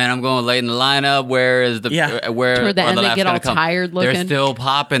 "Oh man, I'm going late in the lineup. Where is the Yeah. where?" Toward the are end, they laughs get gonna all come? tired They're looking. still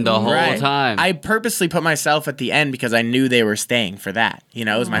popping the whole Right. time. I purposely put myself at the end because I knew they were staying for that. It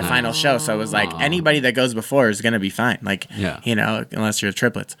was my final show, so it was like anybody that goes before is gonna be fine. Like, Yeah. unless you're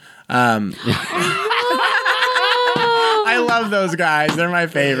triplets. I love those guys. They're my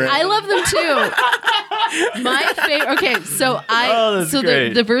favorite. I love them too. My favorite. Okay, so that's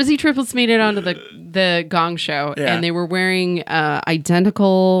great. the Verzi triplets made it onto the Gong Show, Yeah. and they were wearing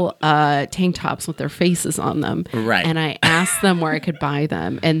identical tank tops with their faces on them. Right. And I asked them where I could buy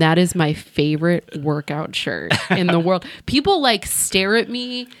them, and that is my favorite workout shirt in the world. People like stare at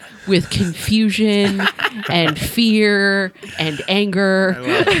me with confusion and fear and anger.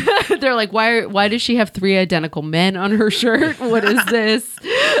 They're like, why does she have 3 identical men on her shirt? What is this?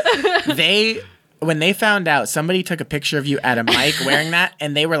 When they found out, somebody took a picture of you at a mic wearing that,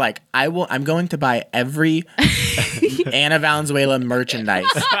 and they were like, I'm going to buy every Anna Valenzuela merchandise.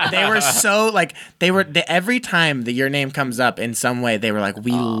 They were so like, every time that your name comes up in some way, they were like,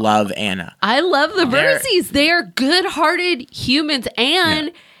 we love Anna. I love the They're- Verzis. They are good-hearted humans,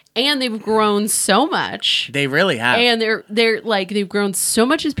 and they've grown so much. They really have. And they're like, they've grown so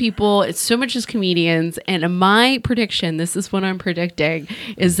much as people, it's so much as comedians. And my prediction, this is what I'm predicting,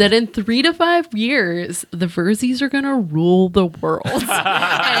 is that in 3 to 5 years, the Verzis are gonna rule the world.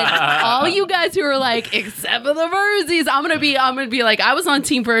 And all you guys who are like, except for the Verzis, I'm gonna be like, I was on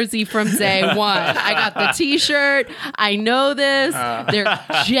Team Verzi from day one. I got the T-shirt. I know this. They're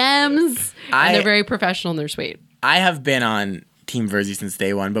gems, and they're very professional and they're sweet. I have been on Team Verzi since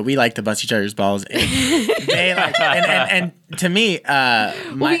day one, but we like to bust each other's balls. And they like, and to me,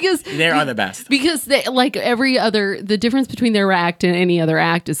 because they are the best. Because they, like every other, the difference between their act and any other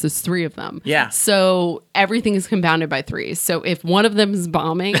act is there's 3 of them. Yeah. So everything is compounded by 3. So if one of them is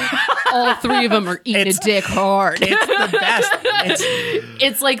bombing, all 3 of them are eating a dick hard. It's the best.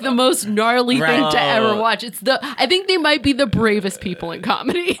 It's like the most gnarly thing Right. to ever watch. I think they might be the bravest people in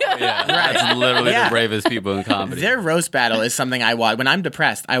comedy. yeah, that's literally Yeah. the bravest people in comedy. Their roast battle is something I watch when I'm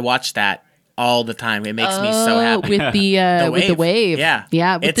depressed. I watch that all the time. It makes me so happy. With the with the wave. Yeah.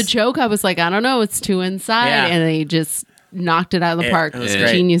 Yeah. With the It's- joke, I was like, I don't know, it's too inside. Yeah. And they just knocked it out of the park. it was Yeah.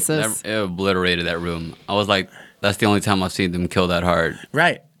 great. Geniuses. It obliterated that room. I was like, that's the only time I've seen them kill that hard.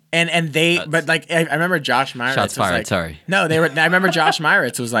 Right. And they, but like, I remember Josh Myritz. Shots was fired, like, sorry. No, I remember Josh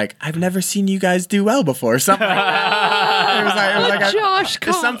Myritz was like, I've never seen you guys do well before. Something like that. It was like Josh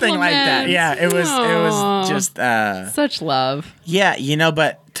something like that. compliments. Yeah. It was Aw. just, Such love. yeah,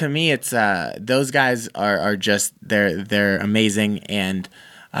 but to me, it's, those guys are just, they're amazing. And,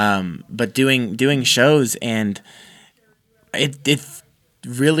 but doing shows and it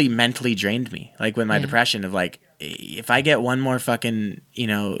really mentally drained me. Like with my depression of like, if I get one more fucking,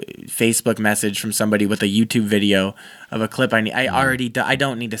 Facebook message from somebody with a YouTube video of a clip I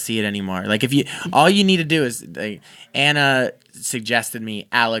don't need to see it anymore. Like all you need to do is like, Anna suggested me,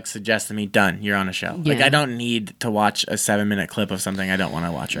 Alex suggested me, done, you're on a show. Like Yeah. I don't need to watch a 7-minute clip of something I don't want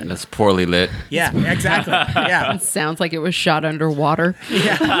to watch right now. That's poorly lit. Yeah, exactly. Yeah. Sounds like it was shot underwater.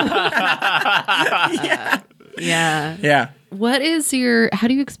 Yeah. Yeah. How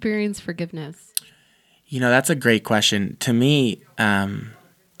do you experience forgiveness? That's a great question. To me,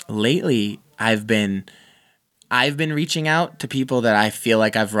 lately I've been reaching out to people that I feel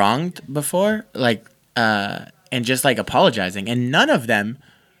like I've wronged before, like, and just like apologizing, and none of them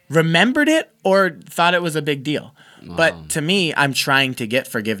remembered it or thought it was a big deal. Wow. But to me, I'm trying to get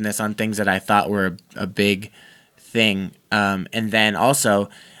forgiveness on things that I thought were a big thing. And then also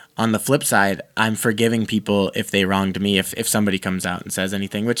on the flip side, I'm forgiving people if they wronged me, if somebody comes out and says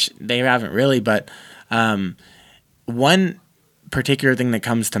anything, which they haven't really. But one particular thing that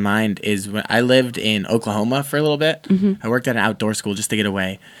comes to mind is when I lived in Oklahoma for a little bit. I worked at an outdoor school just to get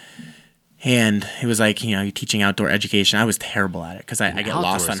away. And it was like, you're teaching outdoor education. I was terrible at it because I get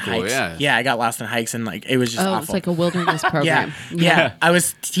lost on school, hikes. yeah. I got lost on hikes and like it was just Oh, awful. it's like a wilderness program. Yeah. I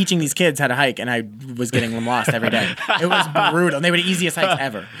was teaching these kids how to hike, and I was getting lost every day. It was brutal. And they were the easiest hikes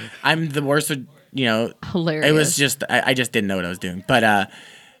ever. I'm the worst with, Hilarious. It was just, I just didn't know what I was doing. But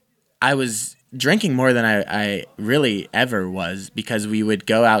I was drinking more than I really ever was because we would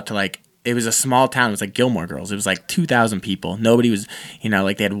go out to like, it was a small town. It was like Gilmore Girls. It was like 2,000 people. Nobody was,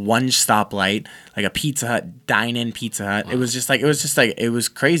 like they had one stoplight, like a Pizza Hut, dine-in Pizza Hut. Wow. It was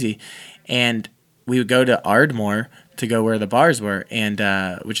crazy. And we would go to Ardmore to go where the bars were, and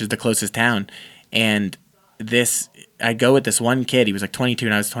which is the closest town. And I go with this one kid. He was like 22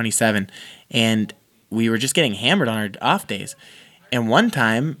 and I was 27. And we were just getting hammered on our off days. And one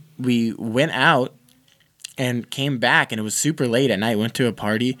time we went out and came back, and it was super late at night. Went to a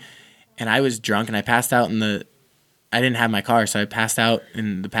party. And I was drunk, and I passed out I didn't have my car, so I passed out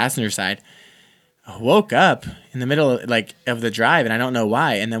in the passenger side. I woke up in the middle of the drive, and I don't know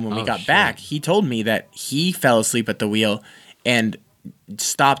why. And then when we got back, he told me that he fell asleep at the wheel and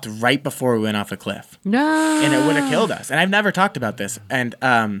stopped right before we went off a cliff. No. And it would have killed us. And I've never talked about this. And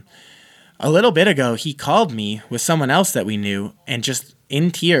a little bit ago, he called me with someone else that we knew and just in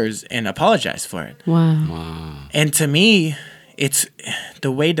tears and apologized for it. Wow. And to me, it's the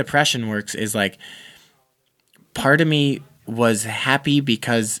way depression works is like part of me was happy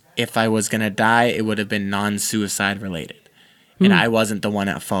because if I was going to die, it would have been non-suicide related. And I wasn't the one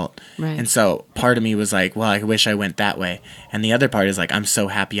at fault. Right. And so part of me was like, well, I wish I went that way. And the other part is like, I'm so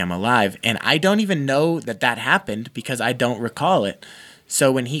happy I'm alive. And I don't even know that happened because I don't recall it.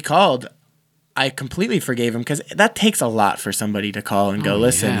 So when he called, I completely forgave him because that takes a lot for somebody to call and go,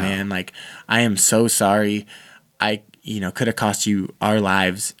 listen, man, like, I am so sorry. I could have cost you our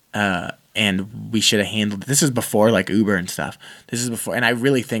lives, and we should have handled it. This is before like Uber and stuff. This is before, and I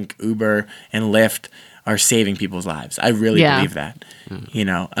really think Uber and Lyft are saving people's lives. I really believe that.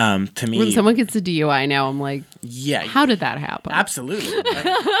 To me, When someone gets a DUI now, I'm like, yeah, how did that happen? absolutely.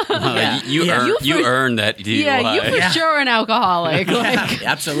 You earned that DUI. Yeah, you for sure an alcoholic. Like,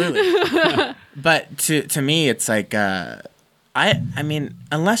 Absolutely. But to me, it's like. I mean,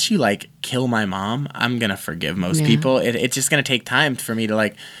 unless you like kill my mom, I'm gonna forgive most people. It's just gonna take time for me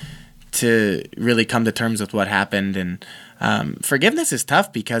to really come to terms with what happened, and forgiveness is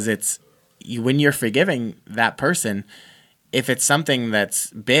tough because when you're forgiving that person, if it's something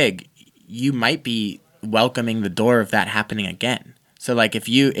that's big, you might be welcoming the door of that happening again. So like if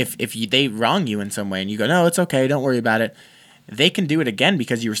they wrong you in some way and you go, no, it's okay, don't worry about it, they can do it again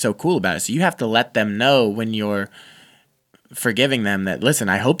because you were so cool about it. So you have to let them know when you're forgiving them that, listen,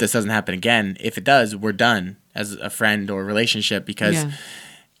 I hope this doesn't happen again. If it does, we're done as a friend or relationship because,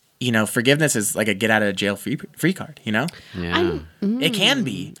 forgiveness is like a get out of jail free card, Yeah. It can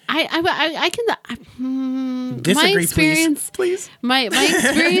be. I can. Disagree, my experience, please. My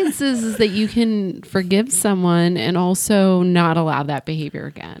experience is that you can forgive someone and also not allow that behavior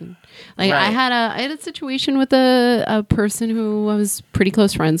again. Like Right. I had a situation with a person who I was pretty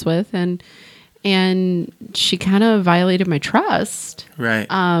close friends with, and she kind of violated my trust. Right.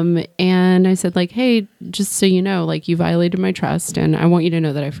 And I said, like, hey, just so you know, like, you violated my trust, and I want you to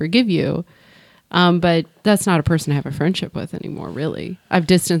know that I forgive you. But that's not a person I have a friendship with anymore, really. I've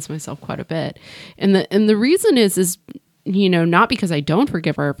distanced myself quite a bit. And the reason is, not because I don't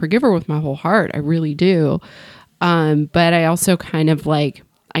forgive her. I forgive her with my whole heart. I really do. But I also kind of like,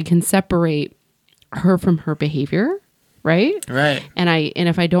 I can separate her from her behavior. Right. And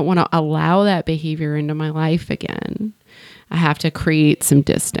if I don't want to allow that behavior into my life again, I have to create some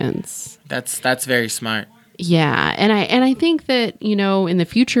distance. That's very smart. Yeah. And I think that, in the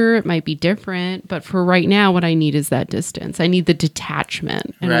future it might be different, but for right now, what I need is that distance. I need the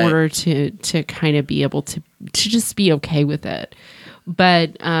detachment in order to kind of be able to just be okay with it.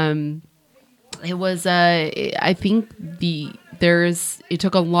 But, it was, I think it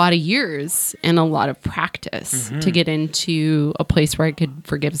took a lot of years and a lot of practice to get into a place where I could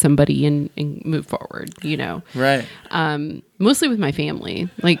forgive somebody and move forward, Right. Mostly with my family.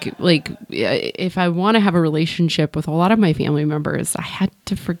 Like if I want to have a relationship with a lot of my family members, I had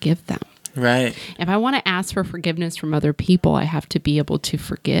to forgive them. Right. If I want to ask for forgiveness from other people, I have to be able to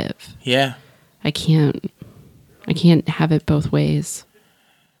forgive. Yeah. I can't have it both ways.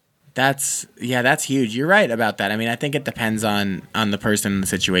 That's huge. You're right about that. I mean, I think it depends on the person and the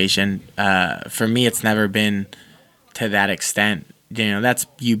situation. For me, it's never been to that extent. that's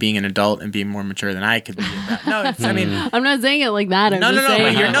you being an adult and being more mature than I could be. No, I mean, I'm not saying it like that. I'm No, just no, no,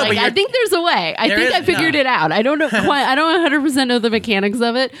 saying, but you're- no, like, but I you're- think there's a way. I There think is- I figured no. it out. I don't know quite. I don't 100% know the mechanics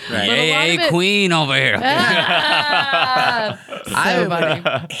of it. Right. But a lot Hey, of it, queen over here. I funny.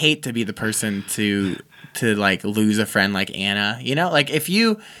 would hate to be the person to like lose a friend like Anna. Like if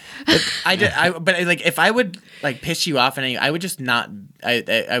if I would like piss you off and I would just not.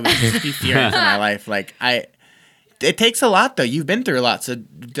 I would just be fearing for my life. Like it takes a lot though. You've been through a lot, so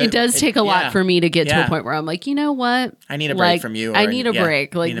it does take a lot for me to get to Yeah. a point where I'm like, you know what? I need a break Like, from you. I or- need a yeah,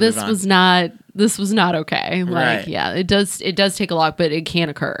 break. Like need to this move on. was not okay. Like, Right. yeah, it does take a lot, but it can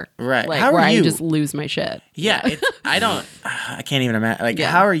occur. Right. Like, How are where I you? just lose my shit. Yeah, I can't even imagine. Like, Yeah.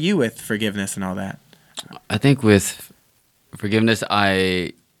 how are you with forgiveness and all that? I think with forgiveness,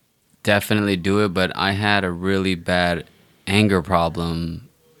 I definitely do it, but I had a really bad anger problem,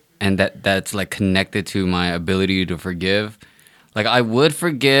 and that's like connected to my ability to forgive. Like I would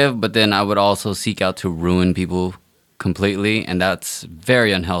forgive, but then I would also seek out to ruin people completely, and that's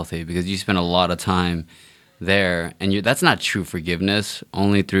very unhealthy because you spend a lot of time there, and that's not true forgiveness.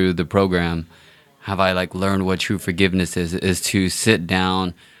 Only through the program have I like learned what true forgiveness is to sit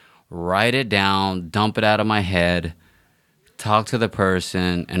down, write it down, dump it out of my head, talk to the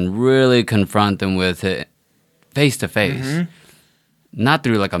person, and really confront them with it face to face. Not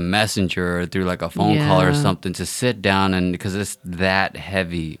through like a messenger or through like a phone call or Yeah. something, to sit down, and because it's that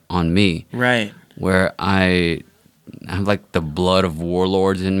heavy on me, Right. where I have like the blood of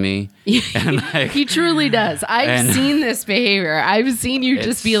warlords in me. And like, He truly does. I've And- seen this behavior. I've seen you It's-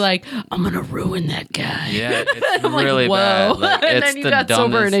 just be like, I'm gonna ruin that guy. yeah, it's I'm like, really whoa. bad. Like, and it's then you the got sober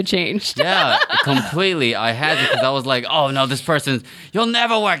dumbest- and it changed. Yeah, completely. I had to because I was like, oh no, this person's, you'll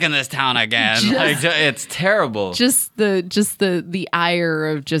never work in this town again. Just- It's terrible. Just the ire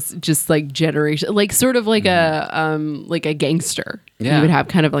of just like generation, like sort of like a gangster. Yeah. You would have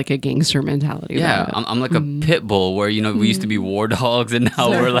kind of like a gangster mentality. Yeah, about it. I'm like a pit bull where we used to be war dogs, and now So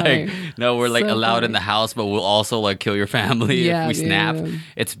we're funny. like So allowed in funny. the house, but we'll also like kill your family Yeah, if we snap. yeah.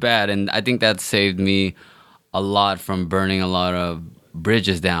 It's bad, and I think that saved me a lot from burning a lot of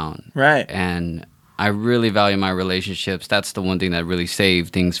bridges down. Right. And I really value my relationships. That's the one thing that really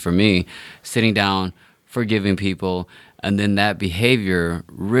saved things for me. Sitting down, forgiving people, and then that behavior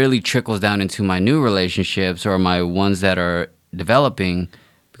really trickles down into my new relationships or my ones that are developing,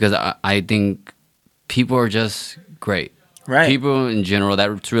 because I think people are just great. Right. People in general,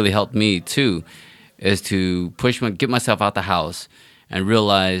 that's really helped me too, is to get myself out the house and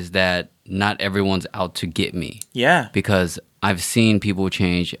realize that not everyone's out to get me. Yeah. Because I've seen people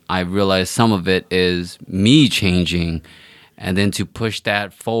change. I've realized some of it is me changing, and then to push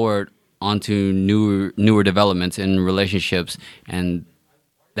that forward onto newer developments in relationships, and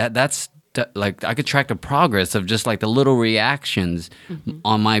that's like I could track the progress of just like the little reactions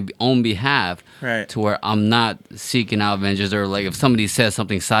on my own behalf, Right. to where I'm not seeking out vengeance, or like if somebody says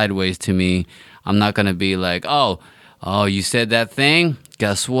something sideways to me, I'm not gonna be like, oh, you said that thing?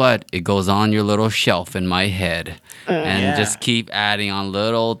 Guess what? It goes on your little shelf in my head. And Yeah. just keep adding on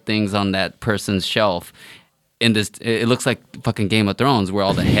little things on that person's shelf. It looks like fucking Game of Thrones, where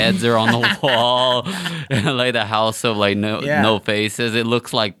all the heads are on the wall, and like the house of like no faces. It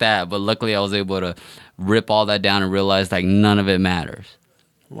looks like that, but luckily I was able to rip all that down and realize like none of it matters.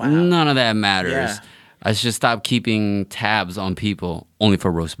 Wow. None of that matters. Yeah. I should stop keeping tabs on people, only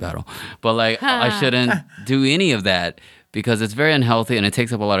for roast battle. But like I shouldn't do any of that, because it's very unhealthy and it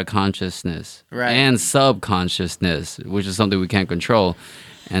takes up a lot of consciousness Right. and subconsciousness, which is something we can't control.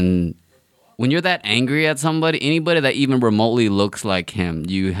 And when you're that angry at anybody that even remotely looks like him,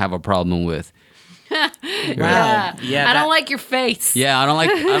 you have a problem with. Wow. I Yeah. don't like your face. Yeah, I don't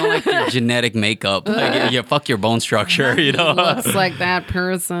like your genetic makeup. Like, fuck your bone structure, you know. Looks like that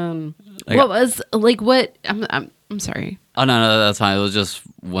person. Like- what was like what? I'm sorry. Oh no, that's fine. It was just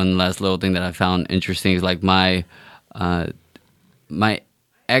one last little thing that I found interesting. Is like my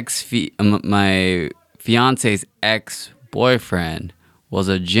fiance's ex-boyfriend was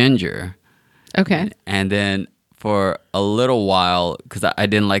a ginger, Okay. and then for a little while, because I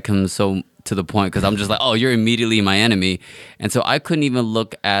didn't like him so to the point, because I'm just like, oh, you're immediately my enemy, and so I couldn't even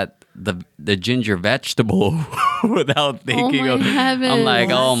look at the ginger vegetable without thinking my of. I'm like,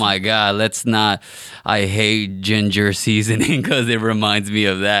 heavens. oh my god, let's not. I hate ginger seasoning because it reminds me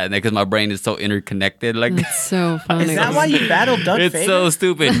of that, and because my brain is so interconnected. Like, It's so funny. Is that why you battled Doug it's Fagan? so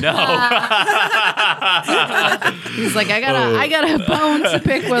stupid. No, He's like, I got a bone to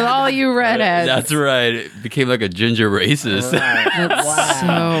pick with all you redheads. that's right. It became like a ginger racist. That's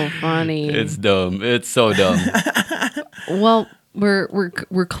so funny. It's dumb. It's so dumb. Well,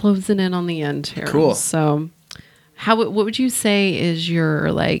 we're closing in on the end here. Cool. So, what would you say is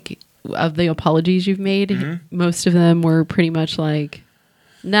your, like, of the apologies you've made? Mm-hmm. Most of them were pretty much like,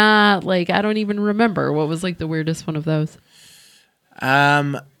 nah, like, I don't even remember. What was like the weirdest one of those?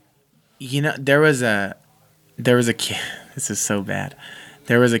 You know, there was a kid. This is so bad.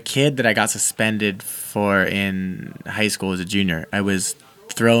 There was a kid that I got suspended for in high school as a junior. I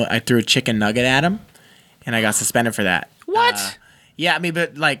threw a chicken nugget at him, and I got suspended for that. What? Yeah, I mean,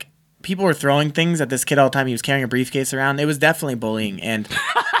 but like people were throwing things at this kid all the time. He was carrying a briefcase around. It was definitely bullying, and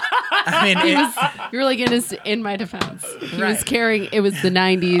I mean, You were like in my defense. He was Right. carrying. It was the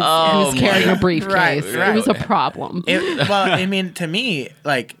 '90s. He Oh was carrying a briefcase. Right, It was a problem. well, I mean, to me,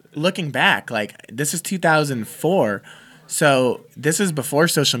 like looking back, like this is 2004. So this is before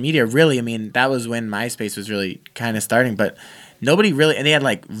social media, really. I mean, that was when MySpace was really kind of starting, but nobody really, and they had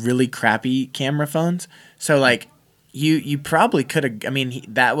like really crappy camera phones. So like, you probably could have. I mean,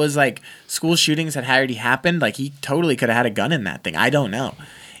 that was like school shootings had already happened. Like he totally could have had a gun in that thing. I don't know.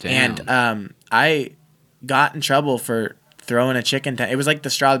 Damn. And I got in trouble for throwing a chicken tent. It was like the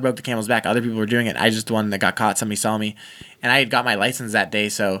straw that broke the camel's back. Other people were doing it. I just the one that got caught. Somebody saw me, and I had got my license that day,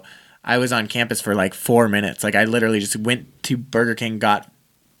 so I was on campus for like 4 minutes. Like I literally just went to Burger King, got,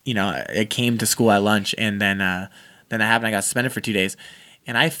 it came to school at lunch, and then that happened. I got suspended for 2 days,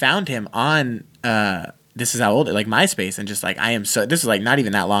 and I found him on this is how old, like MySpace, and just like this was like not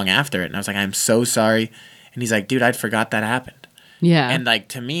even that long after it, and I was like, I'm so sorry, and he's like, dude, I'd forgot that happened. Yeah. And like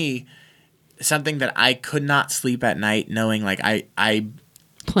to me, something that I could not sleep at night knowing like I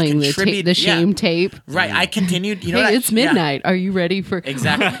playing contribute- the shame yeah. tape. right, I continued, Hey, what it's midnight. Are you ready for?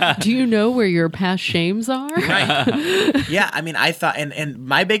 Exactly. Do you know where your past shames are? Right. Yeah, I mean, I thought, and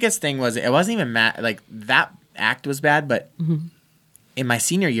my biggest thing was it wasn't even like that act was bad, but in my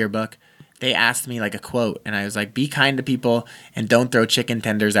senior yearbook, they asked me like a quote, and I was like, "Be kind to people and don't throw chicken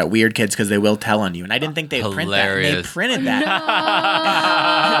tenders at weird kids because they will tell on you." And I didn't think they'd print that. And they Hilarious. printed that.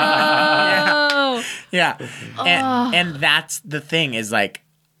 Oh. Yeah. And that's the thing is like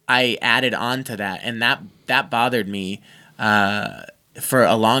I added on to that, and that bothered me for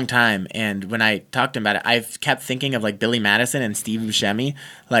a long time. And when I talked to him about it, I've kept thinking of like Billy Madison and Steve Buscemi.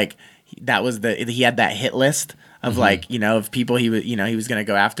 Like that was he had that hit list of like, of people he was going to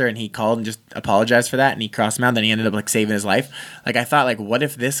go after, and he called and just apologized for that, and he crossed him out, then he ended up like saving his life. Like I thought, like, what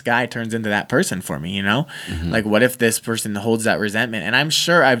if this guy turns into that person for me, Like what if this person holds that resentment? And I'm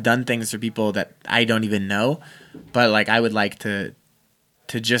sure I've done things for people that I don't even know, but like I would like to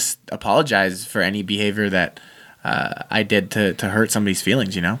just apologize for any behavior that I did to hurt somebody's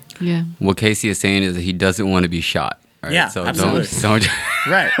feelings, Yeah. What Casey is saying is that he doesn't want to be shot. Right? Yeah, so absolutely. don't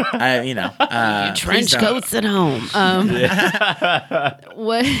Right. Trench please don't. coats at home.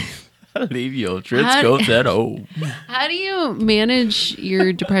 What? leave your trench How- coats at home. How do you manage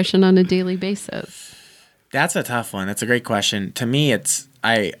your depression on a daily basis? That's a tough one. That's a great question. To me, it's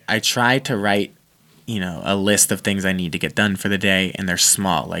I try to write, a list of things I need to get done for the day, and they're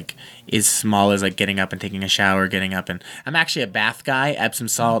small. Like as small as like getting up and taking a shower, getting up, and I'm actually a bath guy. Epsom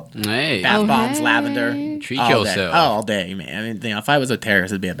salt, Hey, bath Oh, bombs, hey. lavender. Treat all day. yourself. Oh, all day, man. I mean, if I was a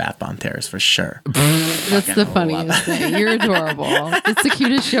terrorist, it'd be a bath bomb terrorist for sure. That's the love funniest thing. You're adorable. It's the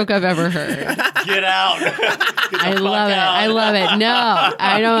cutest joke I've ever heard. get out. I love it. I love it. No,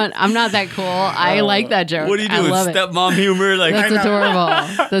 I don't. I'm not that cool. I like that joke. What are you I doing? love it. Stepmom humor? Like, That's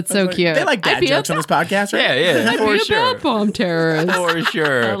adorable. That's so cute. They like I'd dad be a jokes on this podcast, right? yeah, I'd for be a sure. bath bomb terrorist. For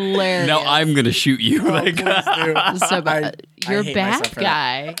sure. Hilarious. Now I'm gonna shoot you. Like, So bad. I You're a hate bath myself for that.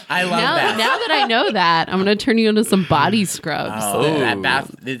 guy. I love now, baths. Now that I know that, I'm gonna turn you into some body scrubs. Oh, that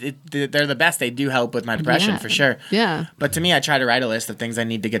bath. They're the best. They do help with my depression Yeah. for sure. Yeah. But to me, I try to write a list of things I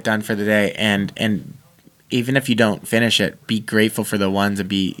need to get done for the day, and even if you don't finish it, be grateful for the ones and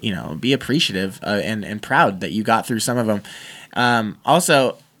be appreciative and proud that you got through some of them.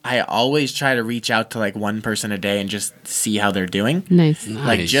 Also, I always try to reach out to like one person a day and just see how they're doing. Nice.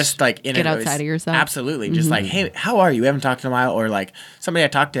 Like Nice. just like Get outside of yourself. Absolutely. Just like, hey, how are you? We haven't talked in a while. Or like somebody I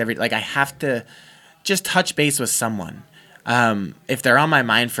talk to I have to just touch base with someone. If they're on my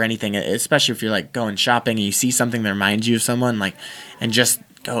mind for anything, especially if you're like going shopping and you see something that reminds you of someone, like, and just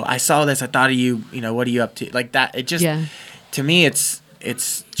go, I saw this, I thought of you, what are you up to? Like that. It just, to me, it's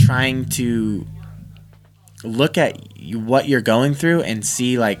trying to look at what you're going through and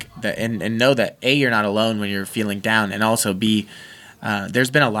see like that, and know that A, you're not alone when you're feeling down, and also B,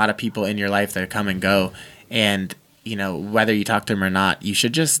 there's been a lot of people in your life that come and go, and whether you talk to them or not, you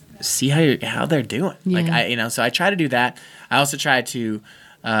should just see how they're doing. Yeah. Like so I try to do that. I also try to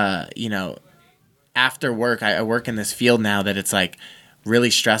after work, I work in this field now that it's like really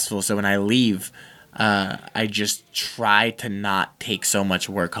stressful, so when I leave, I just try to not take so much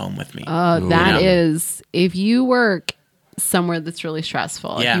work home with me. That is, if you work somewhere that's really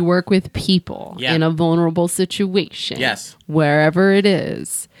stressful, Yeah. if you work with people Yeah. in a vulnerable situation, Yes. wherever it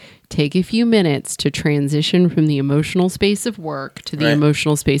is, take a few minutes to transition from the emotional space of work to the Right.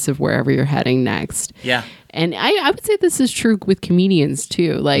 emotional space of wherever you're heading next. Yeah. And I would say this is true with comedians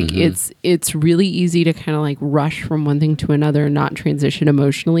too. Like it's really easy to kind of like rush from one thing to another and not transition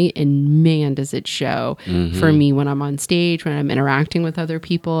emotionally. And man, does it show for me when I'm on stage, when I'm interacting with other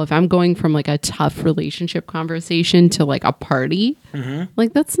people. If I'm going from like a tough relationship conversation to like a party,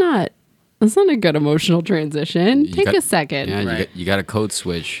 like that's not a good emotional transition. Take a second. Yeah, Right. you got a code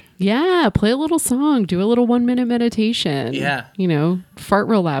switch. Yeah, play a little song, do a little 1 minute meditation. Yeah. You know, fart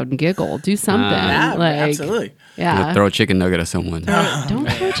real loud and giggle. Do something. Yeah, like, absolutely. Yeah. Throw a chicken nugget at someone. Don't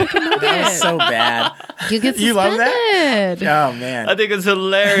throw chicken nuggets. That's so bad. You get You love that? suspended. Oh man. I think it's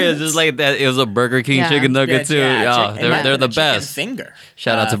hilarious. Just like that, it was a Burger King Yeah. chicken nugget too. Yeah, chicken- they're the chicken best. Finger.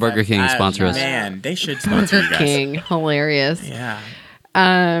 Shout out to Burger King, sponsor us. Man, they should sponsor Burger you guys. King. Hilarious. Yeah.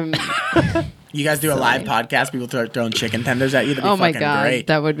 Um, You guys do a live podcast. People throwing chicken tenders at you. That'd be oh my fucking God. great.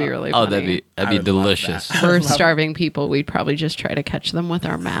 That would be really Oh, funny. that'd I be would love delicious. that. For starving people, we'd probably just try to catch them with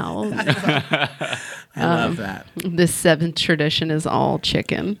our mouths. I love that. The seventh tradition is all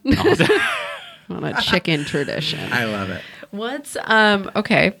chicken. On a chicken tradition. I love it. What's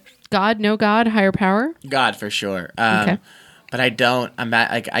okay? God, no God, higher power. God for sure. Okay. But I don't.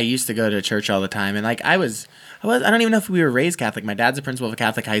 I used to go to church all the time, and like I don't even know if we were raised Catholic. My dad's a principal of a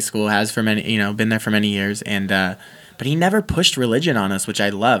Catholic high school, has for many, been there for many years, and but he never pushed religion on us, which I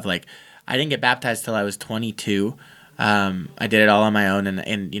love. Like I didn't get baptized till I was 22. I did it all on my own, and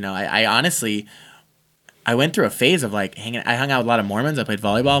I honestly. I went through a phase of like I hung out with a lot of Mormons. I played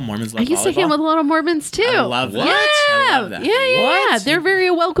volleyball. Mormons love I used volleyball. to hang with a lot of Mormons too. I love that. Yeah, I love that. yeah. They're very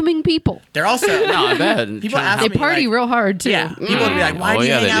welcoming people. They're also No, I bet. people ask They me, party like, real hard too. Yeah, people would be like, "Why Oh, do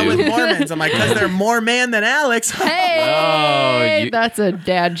you yeah, hang they out do. with Mormons?" I'm like, "Cause they're more man than Alex." Hey, Oh, you- that's a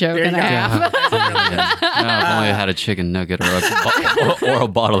dad joke There and a you go. half. I've only had a chicken nugget or a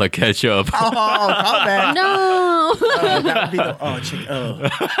bottle of ketchup. Oh, call back. No. That would be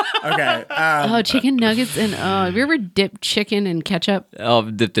okay. Oh, chicken nuggets and have you ever dipped chicken in ketchup? Oh,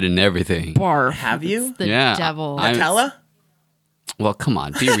 I've dipped it in everything. Barf. Have you? It's the Yeah. devil. Nutella? Well, come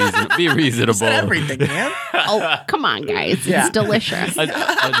on, be reasonable. Said everything, man. Oh, come on, guys. Yeah. It's delicious.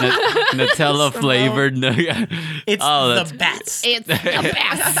 Nutella flavored nugget. It's Oh, the best. It's the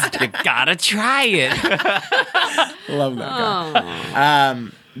best. You gotta try it. Love that guy.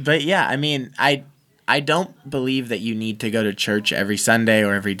 But yeah, I mean, I don't believe that you need to go to church every Sunday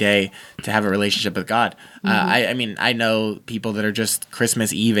or every day to have a relationship with God. I mean, I know people that are just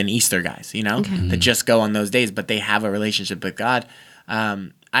Christmas Eve and Easter guys, that just go on those days, but they have a relationship with God.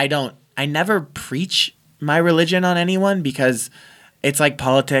 I never preach my religion on anyone because it's like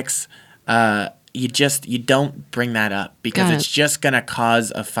politics. You don't bring that up because Got it's it. just gonna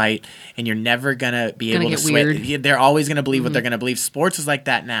cause a fight, and you're never gonna be Gonna able to get sway. weird. They're always gonna believe what they're gonna believe. Sports is like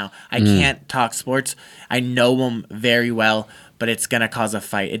that now. I can't talk sports. I know them very well, but it's gonna cause a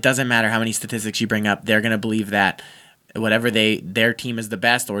fight. It doesn't matter how many statistics you bring up. They're gonna believe that whatever their team is the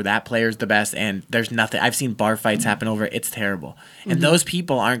best or that player is the best, and there's nothing. I've seen bar fights happen over it. It's terrible, and those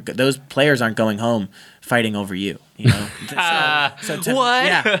players aren't going home fighting over you. What?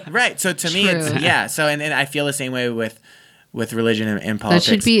 Yeah, right. So to me, it's True. So and I feel the same way with religion and That politics.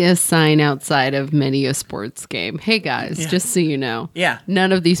 should be a sign outside of many a sports game. Hey guys, just so you know. Yeah.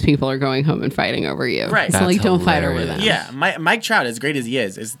 None of these people are going home and fighting over you. Right. So That's like don't fight over hilarious. them. Yeah, Mike Trout, as great as he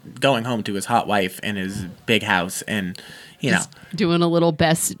is going home to his hot wife and his big house, and Doing a little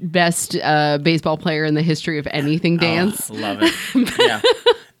best baseball player in the history of anything dance. Oh, love it.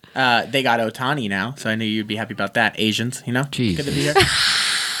 Yeah. They got Otani now, so I knew you'd be happy about that. Asians, Jeez. good to be here.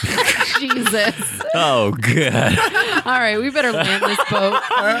 Jesus. Oh, God. All right, we better land this boat.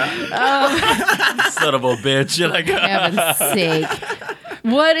 Son of a bitch. You're like, Heaven's sake.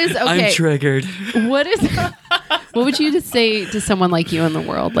 What is okay? I'm triggered. What would you just say to someone like you in the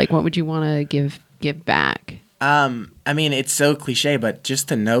world? Like what would you want to give back? I mean, it's so cliche, but just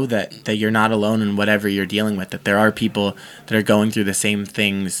to know that you're not alone in whatever you're dealing with, that there are people that are going through the same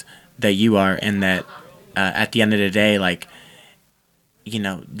things that you are, and that at the end of the day, like,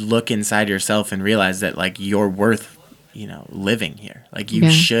 look inside yourself and realize that, like, you're worth, living here. Like, you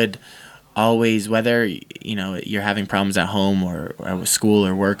should always, whether, you're having problems at home or with school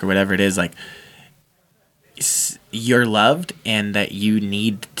or work or whatever it is, like, you're loved, and that you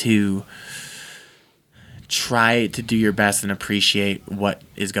need to try to do your best and appreciate what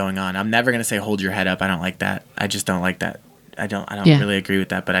is going on. I'm never going to say hold your head up. I don't like that. I just don't like that. I don't Yeah. really agree with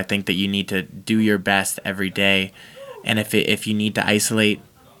that. But I think that you need to do your best every day, and if you need to isolate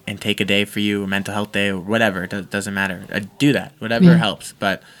and take a day for you, a mental health day or whatever, it doesn't matter. Do that, whatever Yeah. helps.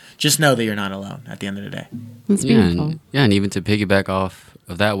 But just know that you're not alone at the end of the day. That's Yeah, beautiful. and even to piggyback off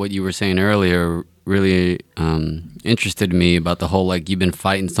of that, what you were saying earlier really interested me about the whole, like, you've been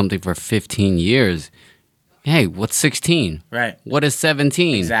fighting something for 15 years. Hey, what's 16? Right. What is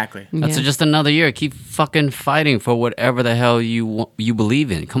 17? Exactly. That's Yeah. just another year. Keep fucking fighting for whatever the hell you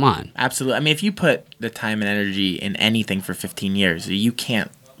believe in. Come on. Absolutely. I mean, if you put the time and energy in anything for 15 years, you can't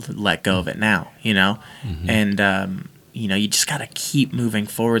let go of it now, you know? And, you know, you just got to keep moving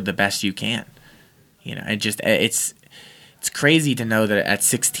forward the best you can. You know, it's crazy to know that at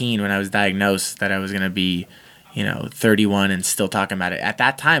 16 when I was diagnosed that I was going to be, you know, 31 and still talking about it. At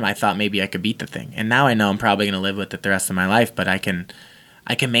that time, I thought maybe I could beat the thing. And now I know I'm probably going to live with it the rest of my life, but I can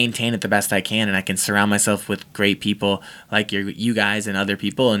maintain it the best I can, and I can surround myself with great people like you guys and other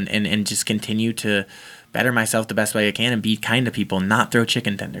people, and just continue to better myself the best way I can and be kind to people, not throw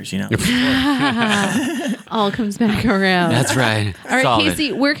chicken tenders, you know. All comes back around. That's right. All right, Solid.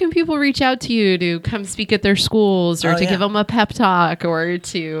 Casey, where can people reach out to you to come speak at their schools or Oh, to yeah. give them a pep talk where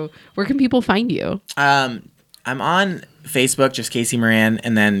can people find you? I'm on Facebook, just Casey Moran,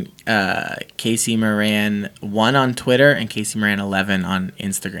 and then Casey Moran 1 on Twitter and Casey Moran 11 on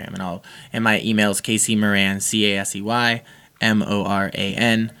Instagram, and my email is Casey Moran CASEYMORAN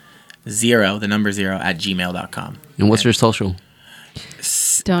 0 the number 0 at gmail.com. And what's your social?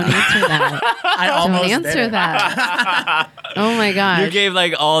 Don't answer that. I Don't almost did answer it. that. Oh my gosh. You gave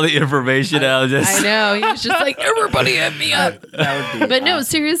like all the information out. I know. He was just like, everybody hit me up. That would be But no,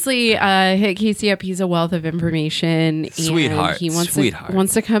 seriously, hit Casey up. He's a wealth of information. And Sweetheart, he wants sweetheart.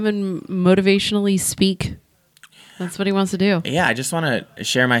 wants to come and motivationally speak. That's what he wants to do. Yeah, I just want to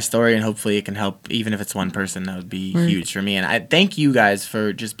share my story, and hopefully it can help, even if it's one person. That would be huge for me. And I thank you guys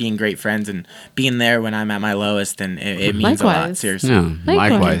for just being great friends and being there when I'm at my lowest, and it means a lot, Likewise. seriously. Yeah,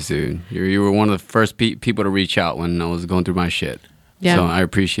 Likewise. likewise, dude. You were one of the first people to reach out when I was going through my shit. Yeah. So I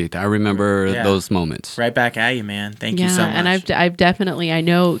appreciate that. I remember Yeah. those moments. Right back at you, man. Thank you Yeah, so much. and I've definitely, I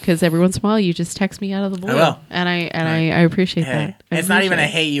know, because every once in a while you just text me out of the blue. I will. And I appreciate Hey, that. it's not even a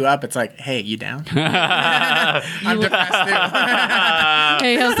appreciate hey you up. It's like, hey, you down? I'm depressed too.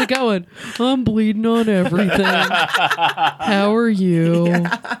 Hey, how's it going? I'm bleeding on everything. How are you?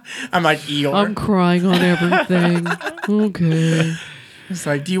 I'm like Eeyore. I'm crying on everything. Okay. It's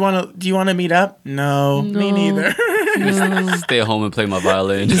like, do you want to meet up? No, me No. neither. Stay at home and play my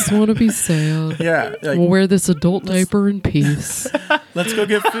violin. Just want to be sad. Yeah, like, We'll wear this adult diaper in peace. let's go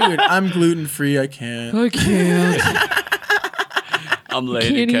get food. I'm gluten free. I can't. I can't. I'm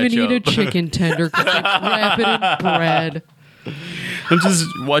laying Can't to even catch eat a up. chicken tender because I wrap it in bread. I'm just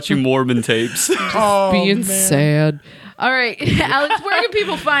watching Mormon tapes. Oh, Being man. sad. All right, Alex, where can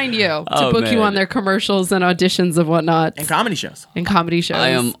people find you to Oh, book you man. on their commercials and auditions and whatnot And comedy shows. and comedy shows? I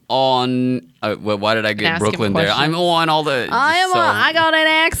am on. Why did I get Ask him Brooklyn there? questions. I'm on all the. I got an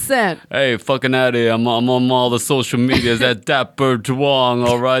accent. Hey, fucking out of here. I'm on all the social medias. That Dapper Dwong,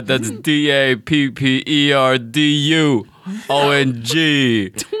 all right? That's DAPPERDUONG.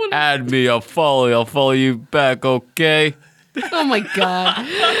 Add me. I'll follow you back, okay? Oh my god.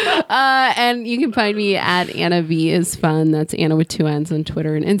 And you can find me at Anna V is fun. That's Anna with 2 N's on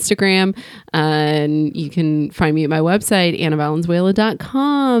Twitter and Instagram. And you can find me at my website,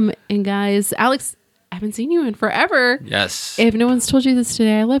 AnnaValenzuela.com. And guys, Alex, I haven't seen you in forever. Yes. If no one's told you this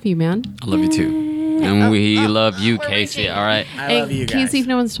today, I love you, man. I love you too. And we love you, Casey, all right? I love you guys. Casey, if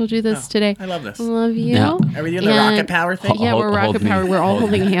no one's told you this today, I love this. love you. Yeah. Are we doing the And- rocket power thing? Yeah, Hold- we're rocket hold me. power. We're all Hold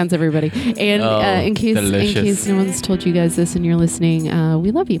holding hands, everybody. And Oh, in case delicious. no one's told you guys this and you're listening,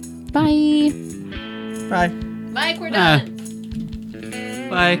 we love you. Bye. Bye. Mike, we're Ah. done.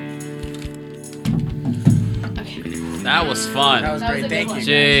 Bye. Okay. That was fun. That was That was great. a Thank good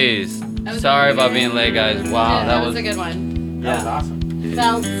you. Jeez. was Sorry a- about being late, guys. Wow, that was a good one. That was awesome.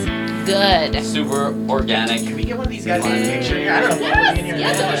 Felt good. super organic. Can we get one of these guys in a picture here? I don't know.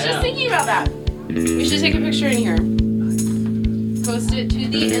 Yes, I was just thinking about that. We should take a picture in here. Post it to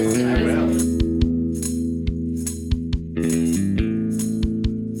the Instagram.